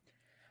Ravens?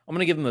 I'm going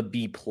to give him a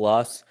B+,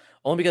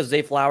 only because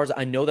Zay Flowers,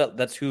 I know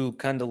that's who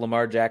kind of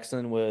Lamar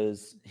Jackson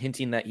was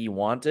hinting that he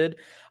wanted.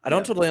 I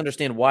don't totally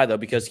understand why, though,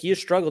 because he has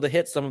struggled to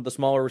hit some of the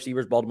smaller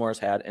receivers Baltimore has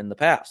had in the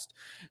past.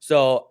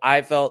 So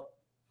I felt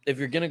if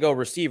you're going to go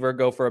receiver,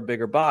 go for a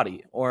bigger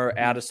body or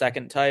add a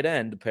second tight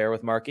end to pair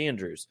with Mark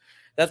Andrews.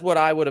 That's what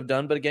I would have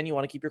done. But again, you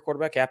want to keep your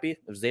quarterback happy.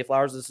 If Zay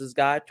Flowers is his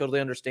guy, totally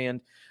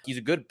understand. He's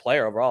a good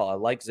player overall. I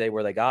like Zay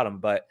where they got him.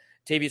 But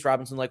Tavius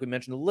Robinson, like we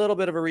mentioned, a little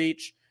bit of a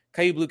reach.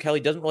 Caillou Blue Kelly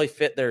doesn't really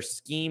fit their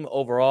scheme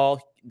overall.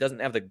 He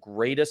doesn't have the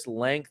greatest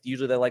length.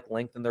 Usually they like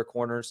length in their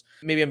corners.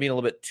 Maybe I'm being a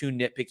little bit too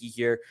nitpicky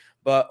here.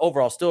 But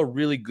overall, still a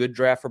really good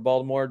draft for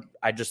Baltimore.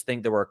 I just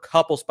think there were a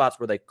couple spots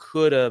where they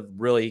could have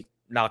really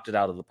knocked it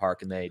out of the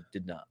park, and they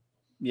did not.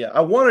 Yeah, I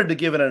wanted to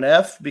give it an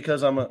F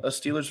because I'm a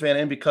Steelers fan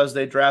and because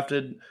they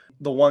drafted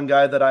the one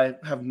guy that I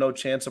have no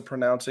chance of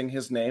pronouncing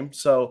his name.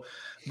 So,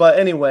 but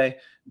anyway,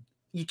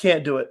 you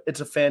can't do it. It's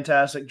a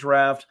fantastic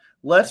draft.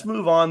 Let's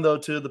move on, though,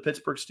 to the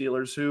Pittsburgh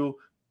Steelers, who,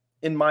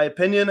 in my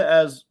opinion,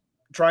 as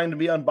trying to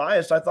be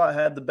unbiased, I thought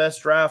had the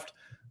best draft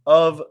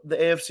of the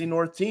AFC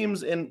North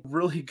teams in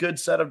really good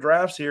set of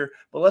drafts here.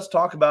 But let's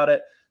talk about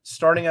it.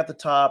 Starting at the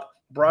top,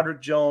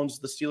 Broderick Jones,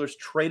 the Steelers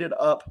traded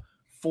up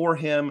for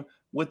him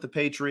with the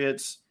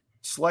Patriots,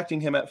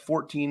 selecting him at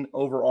 14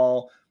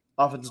 overall,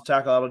 offensive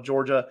tackle out of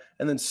Georgia,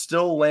 and then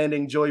still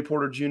landing Joey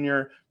Porter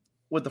Jr.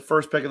 with the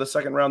first pick of the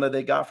second round that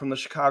they got from the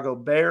Chicago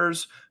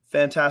Bears.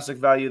 Fantastic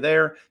value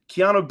there.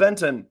 Keanu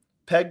Benton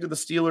pegged to the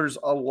Steelers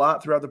a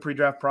lot throughout the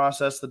pre-draft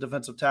process, the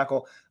defensive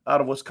tackle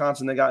out of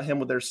Wisconsin. They got him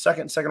with their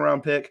second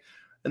round pick,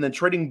 and then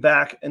trading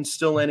back and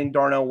still landing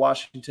Darnell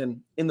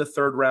Washington in the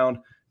third round.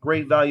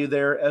 Great value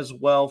there as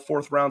well.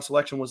 Fourth round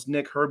selection was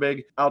Nick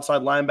Herbig,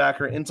 outside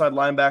linebacker, inside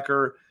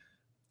linebacker,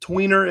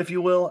 tweener, if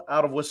you will,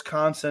 out of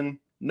Wisconsin.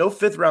 No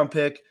fifth round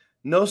pick,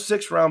 no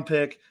sixth round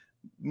pick.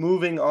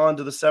 Moving on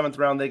to the seventh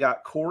round, they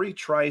got Corey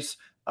Trice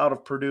out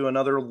of Purdue,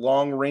 another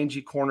long,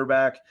 rangy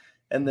cornerback.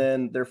 And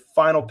then their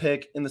final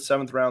pick in the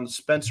seventh round,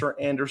 Spencer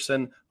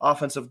Anderson,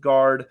 offensive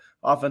guard,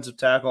 offensive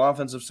tackle,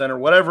 offensive center,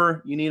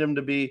 whatever you need him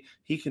to be,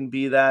 he can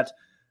be that.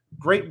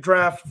 Great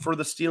draft for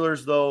the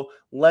Steelers, though.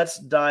 Let's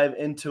dive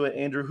into it.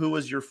 Andrew, who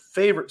was your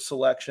favorite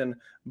selection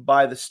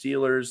by the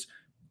Steelers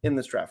in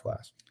this draft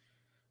class?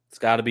 It's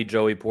got to be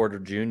Joey Porter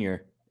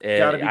Jr.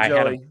 Got to be Joey.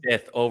 Had him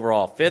fifth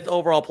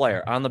overall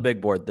player on the big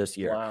board this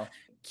year. Wow.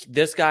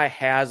 This guy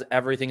has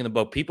everything in the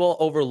book. People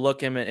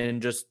overlook him and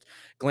just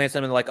glance at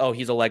him and like, oh,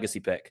 he's a legacy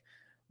pick.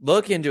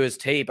 Look into his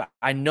tape.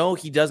 I know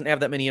he doesn't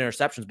have that many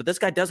interceptions, but this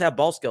guy does have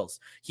ball skills.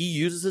 He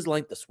uses his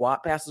length to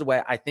swat passes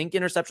away. I think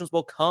interceptions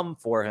will come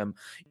for him.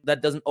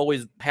 That doesn't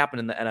always happen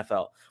in the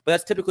NFL, but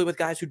that's typically with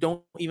guys who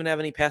don't even have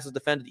any passes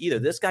defended either.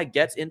 This guy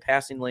gets in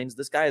passing lanes.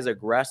 This guy is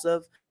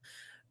aggressive.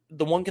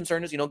 The one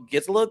concern is,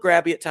 gets a little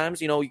grabby at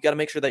times. You got to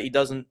make sure that he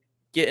doesn't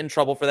get in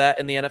trouble for that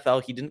in the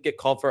NFL. He didn't get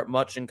called for it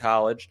much in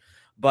college,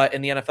 but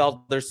in the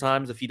NFL, there's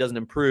times if he doesn't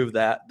improve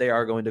that, they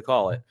are going to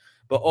call it.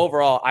 But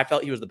overall, I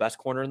felt he was the best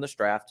corner in this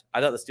draft.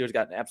 I thought the Steelers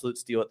got an absolute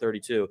steal at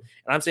 32.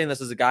 And I'm saying this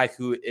as a guy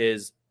who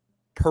is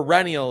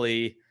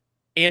perennially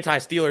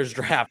anti-Steelers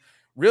draft.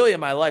 Really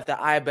in my life that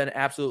I have been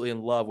absolutely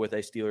in love with a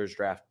Steelers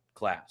draft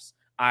class.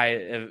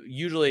 I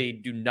usually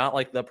do not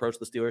like the approach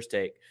the Steelers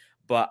take,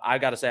 but I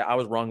got to say I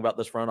was wrong about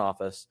this front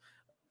office.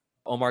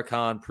 Omar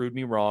Khan proved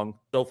me wrong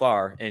so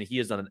far, and he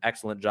has done an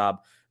excellent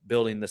job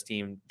building this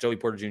team. Joey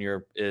Porter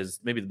Jr.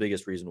 is maybe the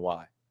biggest reason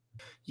why.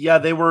 Yeah,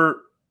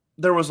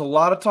 there was a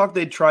lot of talk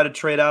they'd try to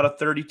trade out of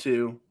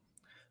 32,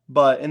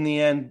 but in the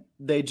end,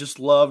 they just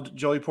loved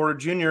Joey Porter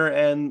Jr.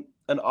 and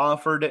an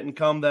offer didn't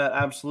come that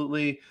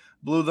absolutely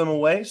blew them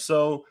away.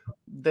 So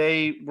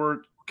they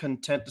were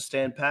content to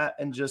stand pat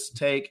and just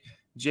take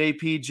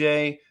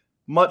JPJ,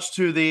 much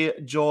to the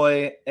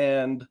joy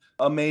and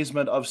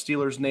amazement of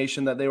Steelers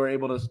Nation that they were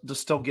able to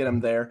still get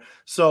him there.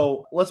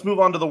 So let's move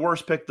on to the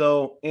worst pick,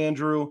 though,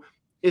 Andrew.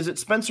 Is it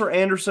Spencer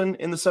Anderson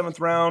in the seventh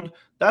round?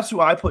 That's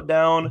who I put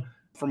down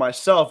for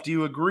myself. Do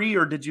you agree,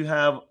 or did you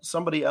have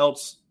somebody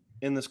else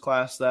in this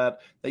class that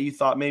you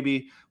thought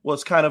maybe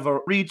was kind of a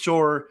reach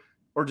or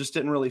just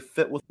didn't really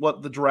fit with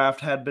what the draft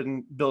had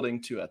been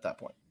building to at that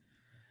point?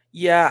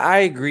 Yeah, I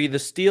agree. The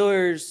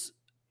Steelers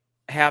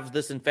have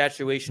this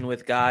infatuation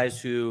with guys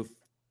who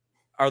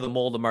are the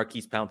mold of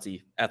Marquise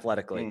Pouncey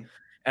athletically.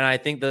 And I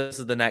think this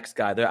is the next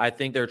guy. I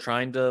think they're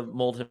trying to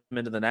mold him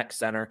into the next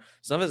center.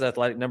 Some of his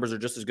athletic numbers are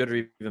just as good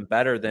or even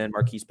better than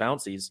Marquise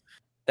Pouncey's.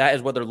 That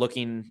is what they're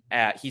looking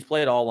at. He's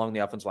played all along the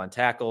offensive line,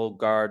 tackle,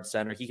 guard,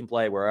 center. He can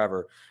play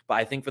wherever. But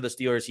I think for the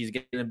Steelers, he's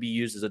going to be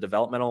used as a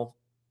developmental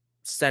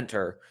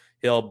center.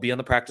 He'll be on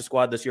the practice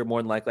squad this year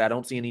more than likely. I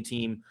don't see any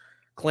team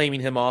claiming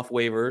him off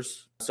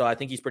waivers. So I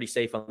think he's pretty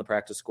safe on the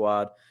practice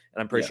squad.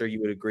 And I'm pretty sure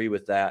you would agree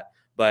with that.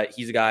 But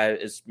he's a guy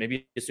is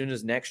maybe as soon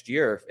as next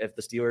year, if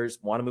the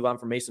Steelers want to move on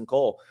from Mason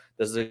Cole,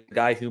 this is a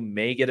guy who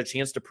may get a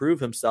chance to prove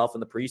himself in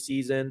the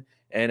preseason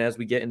and as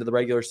we get into the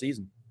regular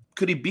season.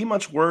 Could he be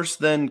much worse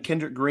than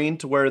Kendrick Green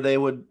to where they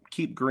would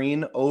keep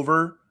Green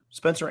over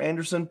Spencer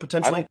Anderson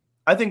potentially?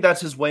 I think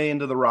that's his way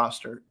into the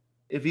roster.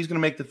 If he's going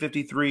to make the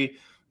 53,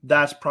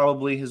 that's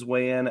probably his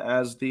way in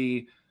as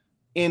the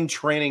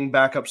in-training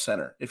backup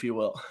center, if you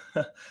will.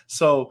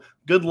 So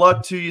good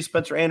luck to you,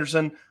 Spencer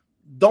Anderson.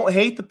 Don't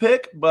hate the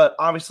pick, but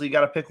obviously you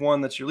got to pick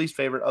one that's your least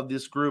favorite of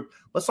this group.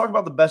 Let's talk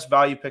about the best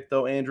value pick,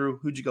 though, Andrew.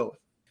 Who'd you go with?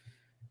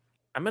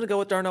 I'm going to go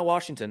with Darnell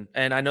Washington,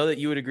 and I know that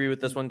you would agree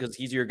with this one because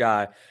he's your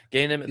guy.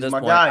 Getting him at this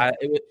point,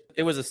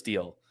 it was a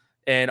steal.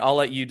 And I'll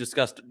let you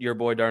discuss your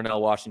boy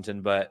Darnell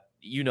Washington, but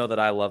you know that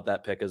I love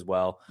that pick as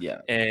well.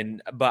 Yeah.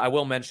 But I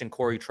will mention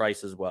Corey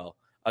Trice as well.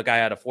 A guy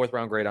had a 4th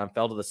round grade on,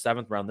 fell to the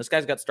 7th round. This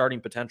guy's got starting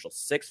potential.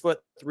 6'3",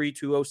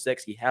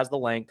 206. He has the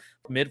length,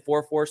 mid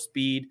 4.4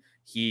 speed.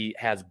 He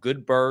has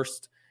good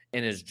burst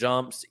in his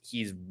jumps.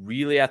 He's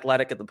really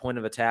athletic at the point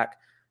of attack.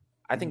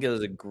 I think it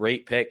was a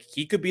great pick.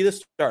 He could be the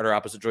starter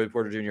opposite Joey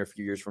Porter Jr. a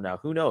few years from now.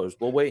 Who knows?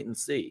 We'll wait and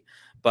see.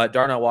 But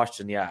Darnell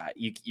Washington,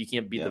 you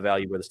can't beat the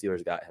value where the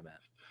Steelers got him at.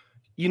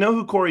 You know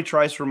who Corey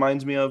Trice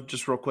reminds me of,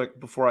 just real quick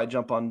before I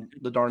jump on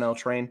the Darnell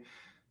train?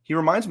 He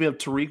reminds me of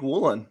Tariq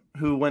Woolen,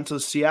 who went to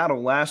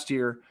Seattle last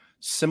year.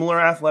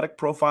 Similar athletic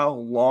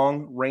profile,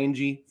 long,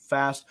 rangy,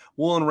 fast.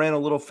 Woolen ran a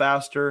little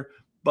faster,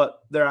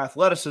 but their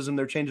athleticism,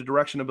 their change of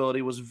direction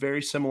ability was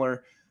very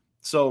similar.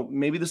 So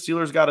maybe the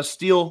Steelers got a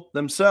steal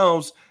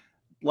themselves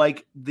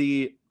like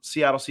the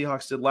Seattle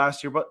Seahawks did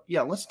last year. But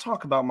yeah, let's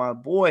talk about my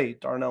boy,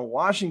 Darnell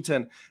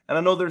Washington. And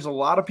I know there's a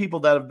lot of people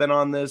that have been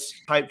on this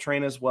hype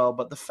train as well,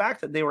 but the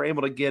fact that they were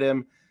able to get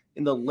him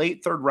in the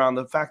late 3rd round,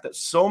 the fact that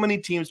so many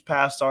teams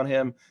passed on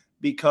him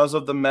because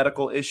of the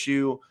medical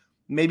issue,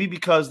 maybe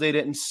because they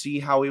didn't see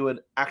how he would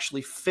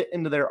actually fit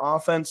into their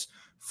offense.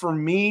 For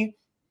me,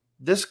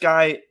 this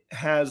guy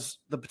has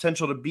the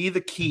potential to be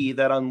the key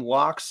that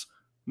unlocks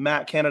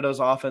Matt Canada's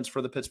offense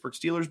for the Pittsburgh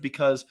Steelers,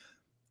 because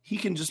he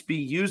can just be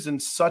used in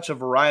such a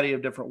variety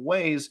of different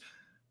ways.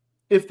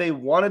 If they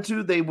wanted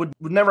to, they would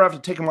never have to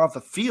take him off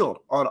the field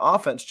on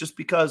offense, just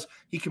because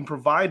he can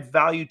provide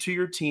value to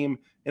your team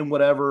in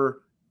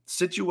whatever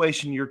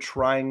situation you're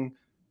trying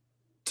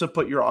to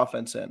put your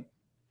offense in.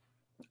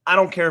 I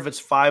don't care if it's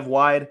 5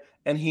 wide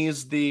and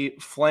he's the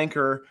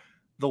flanker,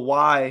 the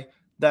Y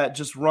that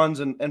just runs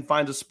and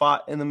finds a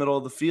spot in the middle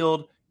of the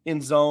field in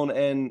zone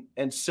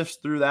and sifts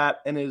through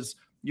that and is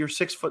your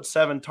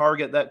 6'7"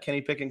 target that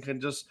Kenny Pickett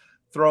can just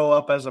throw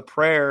up as a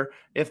prayer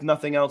if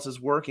nothing else is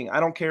working. I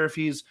don't care if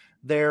he's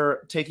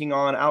there taking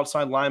on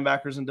outside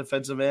linebackers and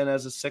defensive end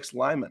as a 6th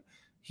lineman.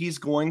 He's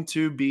going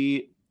to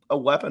be a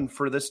weapon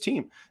for this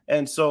team.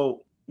 And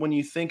so when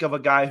you think of a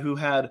guy who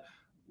had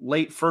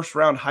late 1st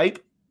round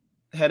hype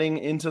heading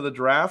into the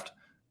draft,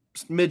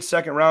 mid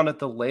 2nd round at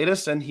the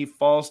latest, and he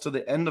falls to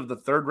the end of the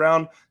 3rd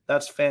round,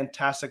 that's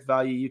fantastic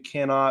value. You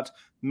cannot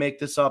make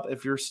this up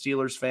if you're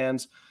Steelers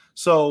fans.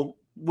 So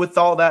with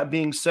all that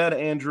being said,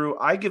 Andrew,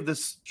 I give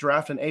this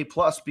draft an A+,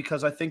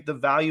 because I think the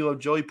value of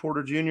Joey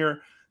Porter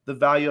Jr., the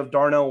value of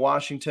Darnell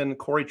Washington,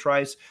 Corey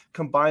Trice,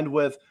 combined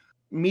with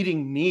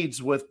meeting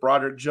needs with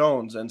Broderick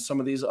Jones and some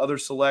of these other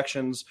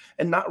selections,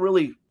 and not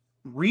really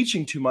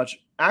reaching too much,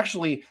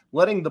 actually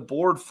letting the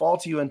board fall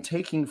to you and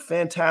taking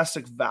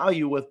fantastic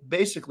value with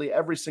basically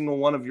every single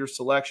one of your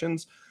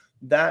selections,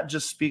 that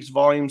just speaks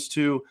volumes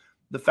to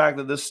the fact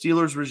that the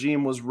Steelers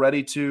regime was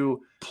ready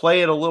to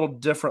play it a little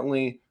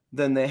differently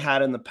than they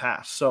had in the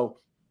past. So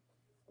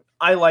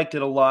I liked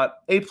it a lot.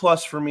 A+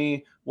 for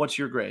me. What's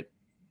your grade?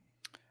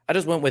 I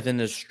just went within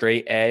a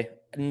straight A.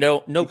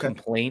 No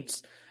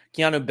complaints.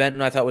 Keanu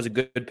Benton, I thought was a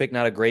good pick,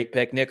 not a great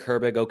pick. Nick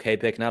Herbig, okay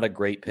pick, not a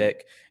great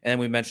pick. And then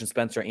we mentioned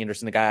Spencer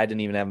Anderson, the guy I didn't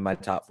even have in my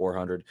top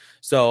 400.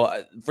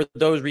 So for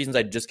those reasons,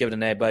 I'd just give it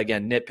an A. But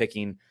again,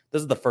 nitpicking,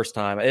 this is the first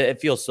time. It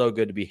feels so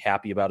good to be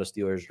happy about a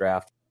Steelers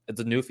draft. It's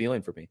a new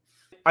feeling for me.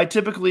 I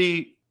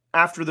typically,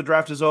 after the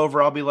draft is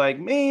over, I'll be like,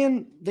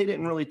 man, they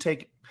didn't really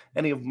take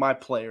any of my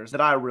players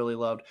that I really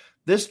loved.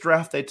 This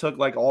draft, they took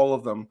like all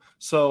of them.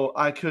 So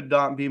I could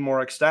not be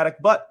more ecstatic.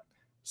 But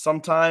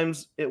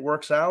sometimes it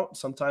works out.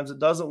 Sometimes it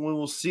doesn't. We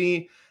will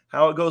see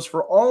how it goes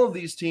for all of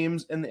these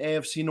teams in the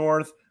AFC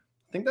North.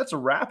 I think that's a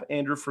wrap,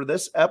 Andrew, for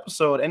this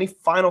episode. Any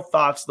final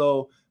thoughts,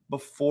 though,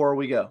 before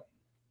we go?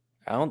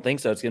 I don't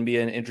think so. It's going to be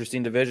an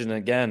interesting division.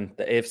 Again,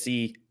 the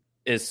AFC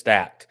is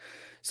stacked.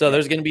 So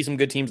there's going to be some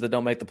good teams that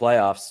don't make the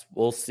playoffs.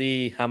 We'll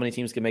see how many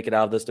teams can make it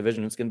out of this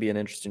division. It's going to be an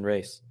interesting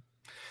race.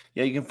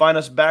 Yeah, you can find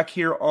us back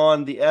here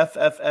on the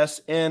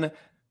FFSN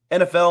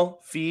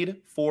NFL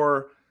feed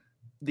for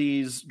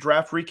these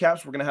draft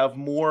recaps. We're going to have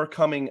more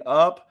coming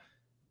up.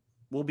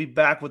 We'll be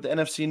back with the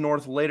NFC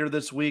North later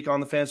this week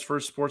on the Fans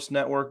First Sports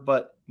Network,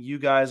 but you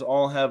guys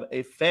all have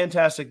a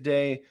fantastic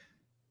day.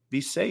 Be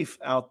safe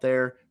out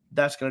there.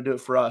 That's going to do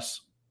it for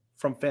us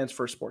from Fans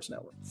First Sports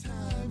Network.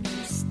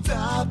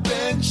 Stop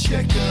and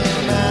check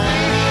them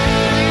out.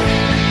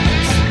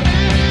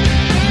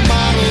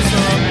 Models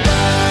are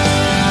bikes.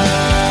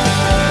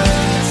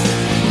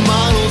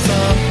 Models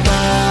are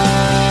bikes.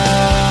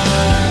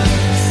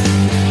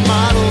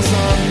 Models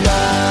are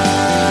bikes.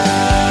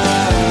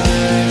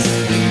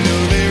 You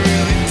know they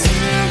really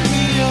turn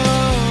me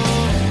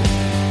on.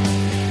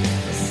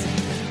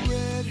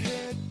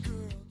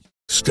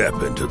 Step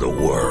Step into the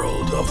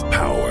world of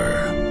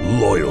power,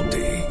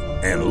 loyalty,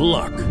 and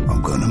luck.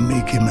 I'm gonna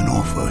make him an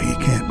offer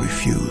he can't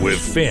refuse. With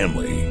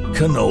family,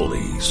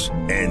 cannolis,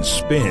 and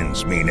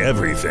spins mean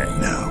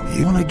everything. Now,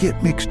 you wanna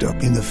get mixed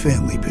up in the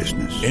family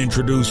business.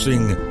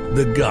 Introducing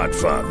The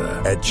Godfather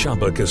at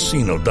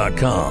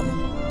ChumbaCasino.com.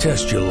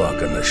 Test your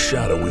luck in the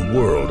shadowy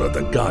world of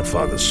The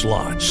Godfather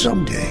slot.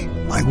 Someday,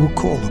 I will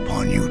call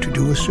upon you to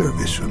do a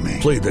service for me.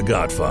 Play The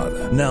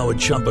Godfather, now at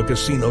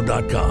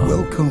ChumbaCasino.com.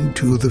 Welcome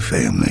to the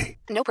family.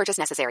 No purchase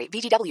necessary.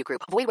 VGW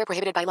Group. Void where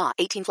prohibited by law.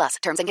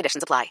 18+. Terms and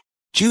conditions apply.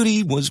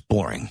 Judy was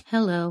boring.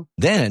 Hello.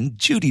 Then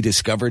Judy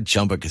discovered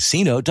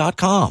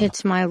ChumbaCasino.com.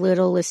 It's my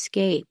little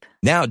escape.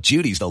 Now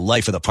Judy's the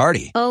life of the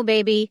party. Oh,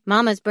 baby,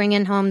 mama's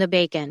bringing home the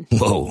bacon.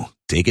 Whoa,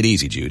 take it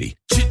easy, Judy.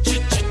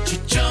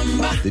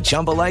 The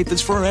Chumba life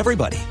is for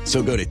everybody.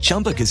 So go to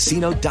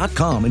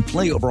ChumbaCasino.com and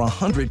play over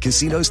 100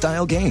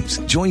 casino-style games.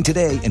 Join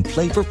today and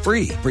play for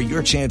free for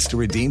your chance to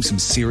redeem some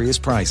serious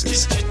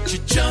prizes.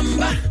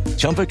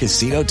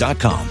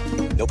 ChumbaCasino.com.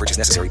 No purchase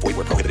necessary. Void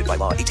where prohibited by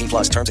law.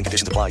 18+. Terms and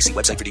conditions apply. See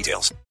website for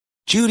details.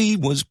 Judy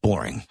was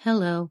boring.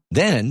 Hello.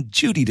 Then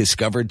Judy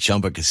discovered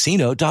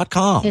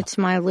ChumbaCasino.com. It's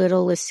my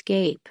little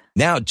escape.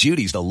 Now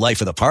Judy's the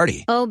life of the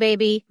party. Oh,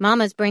 baby,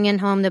 mama's bringing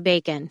home the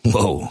bacon.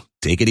 Whoa,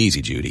 take it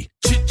easy, Judy.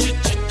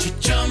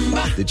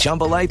 The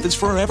Chumba life is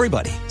for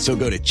everybody. So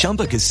go to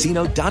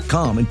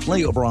ChumbaCasino.com and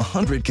play over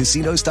 100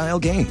 casino-style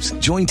games.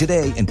 Join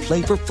today and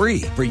play for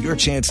free for your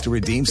chance to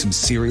redeem some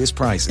serious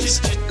prizes.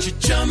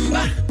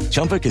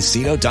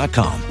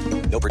 ChumbaCasino.com.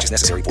 No purchase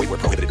necessary. Void where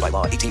prohibited by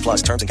law.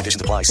 18+. Terms and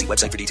conditions apply. See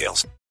website for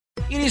details.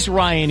 It is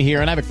Ryan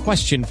here, and I have a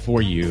question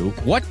for you.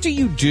 What do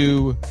you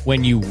do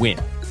when you win?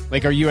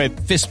 Like, are you a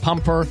fist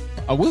pumper,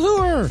 a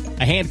woohooer,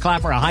 a hand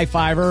clapper, a high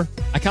fiver?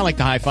 I kind of like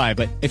the high five,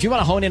 but if you want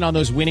to hone in on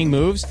those winning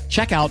moves,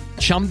 check out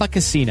Chumba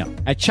Casino.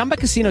 At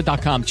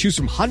ChumbaCasino.com, choose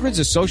from hundreds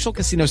of social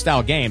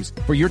casino-style games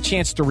for your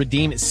chance to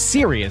redeem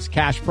serious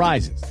cash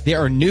prizes. There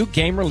are new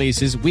game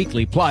releases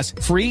weekly, plus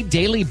free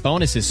daily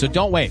bonuses, so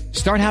don't wait.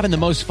 Start having the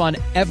most fun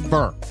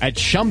ever at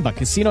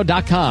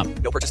ChumbaCasino.com.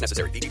 No purchase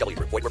necessary. VGW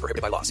Group. Void where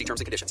prohibited by law. See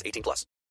terms and conditions. 18+.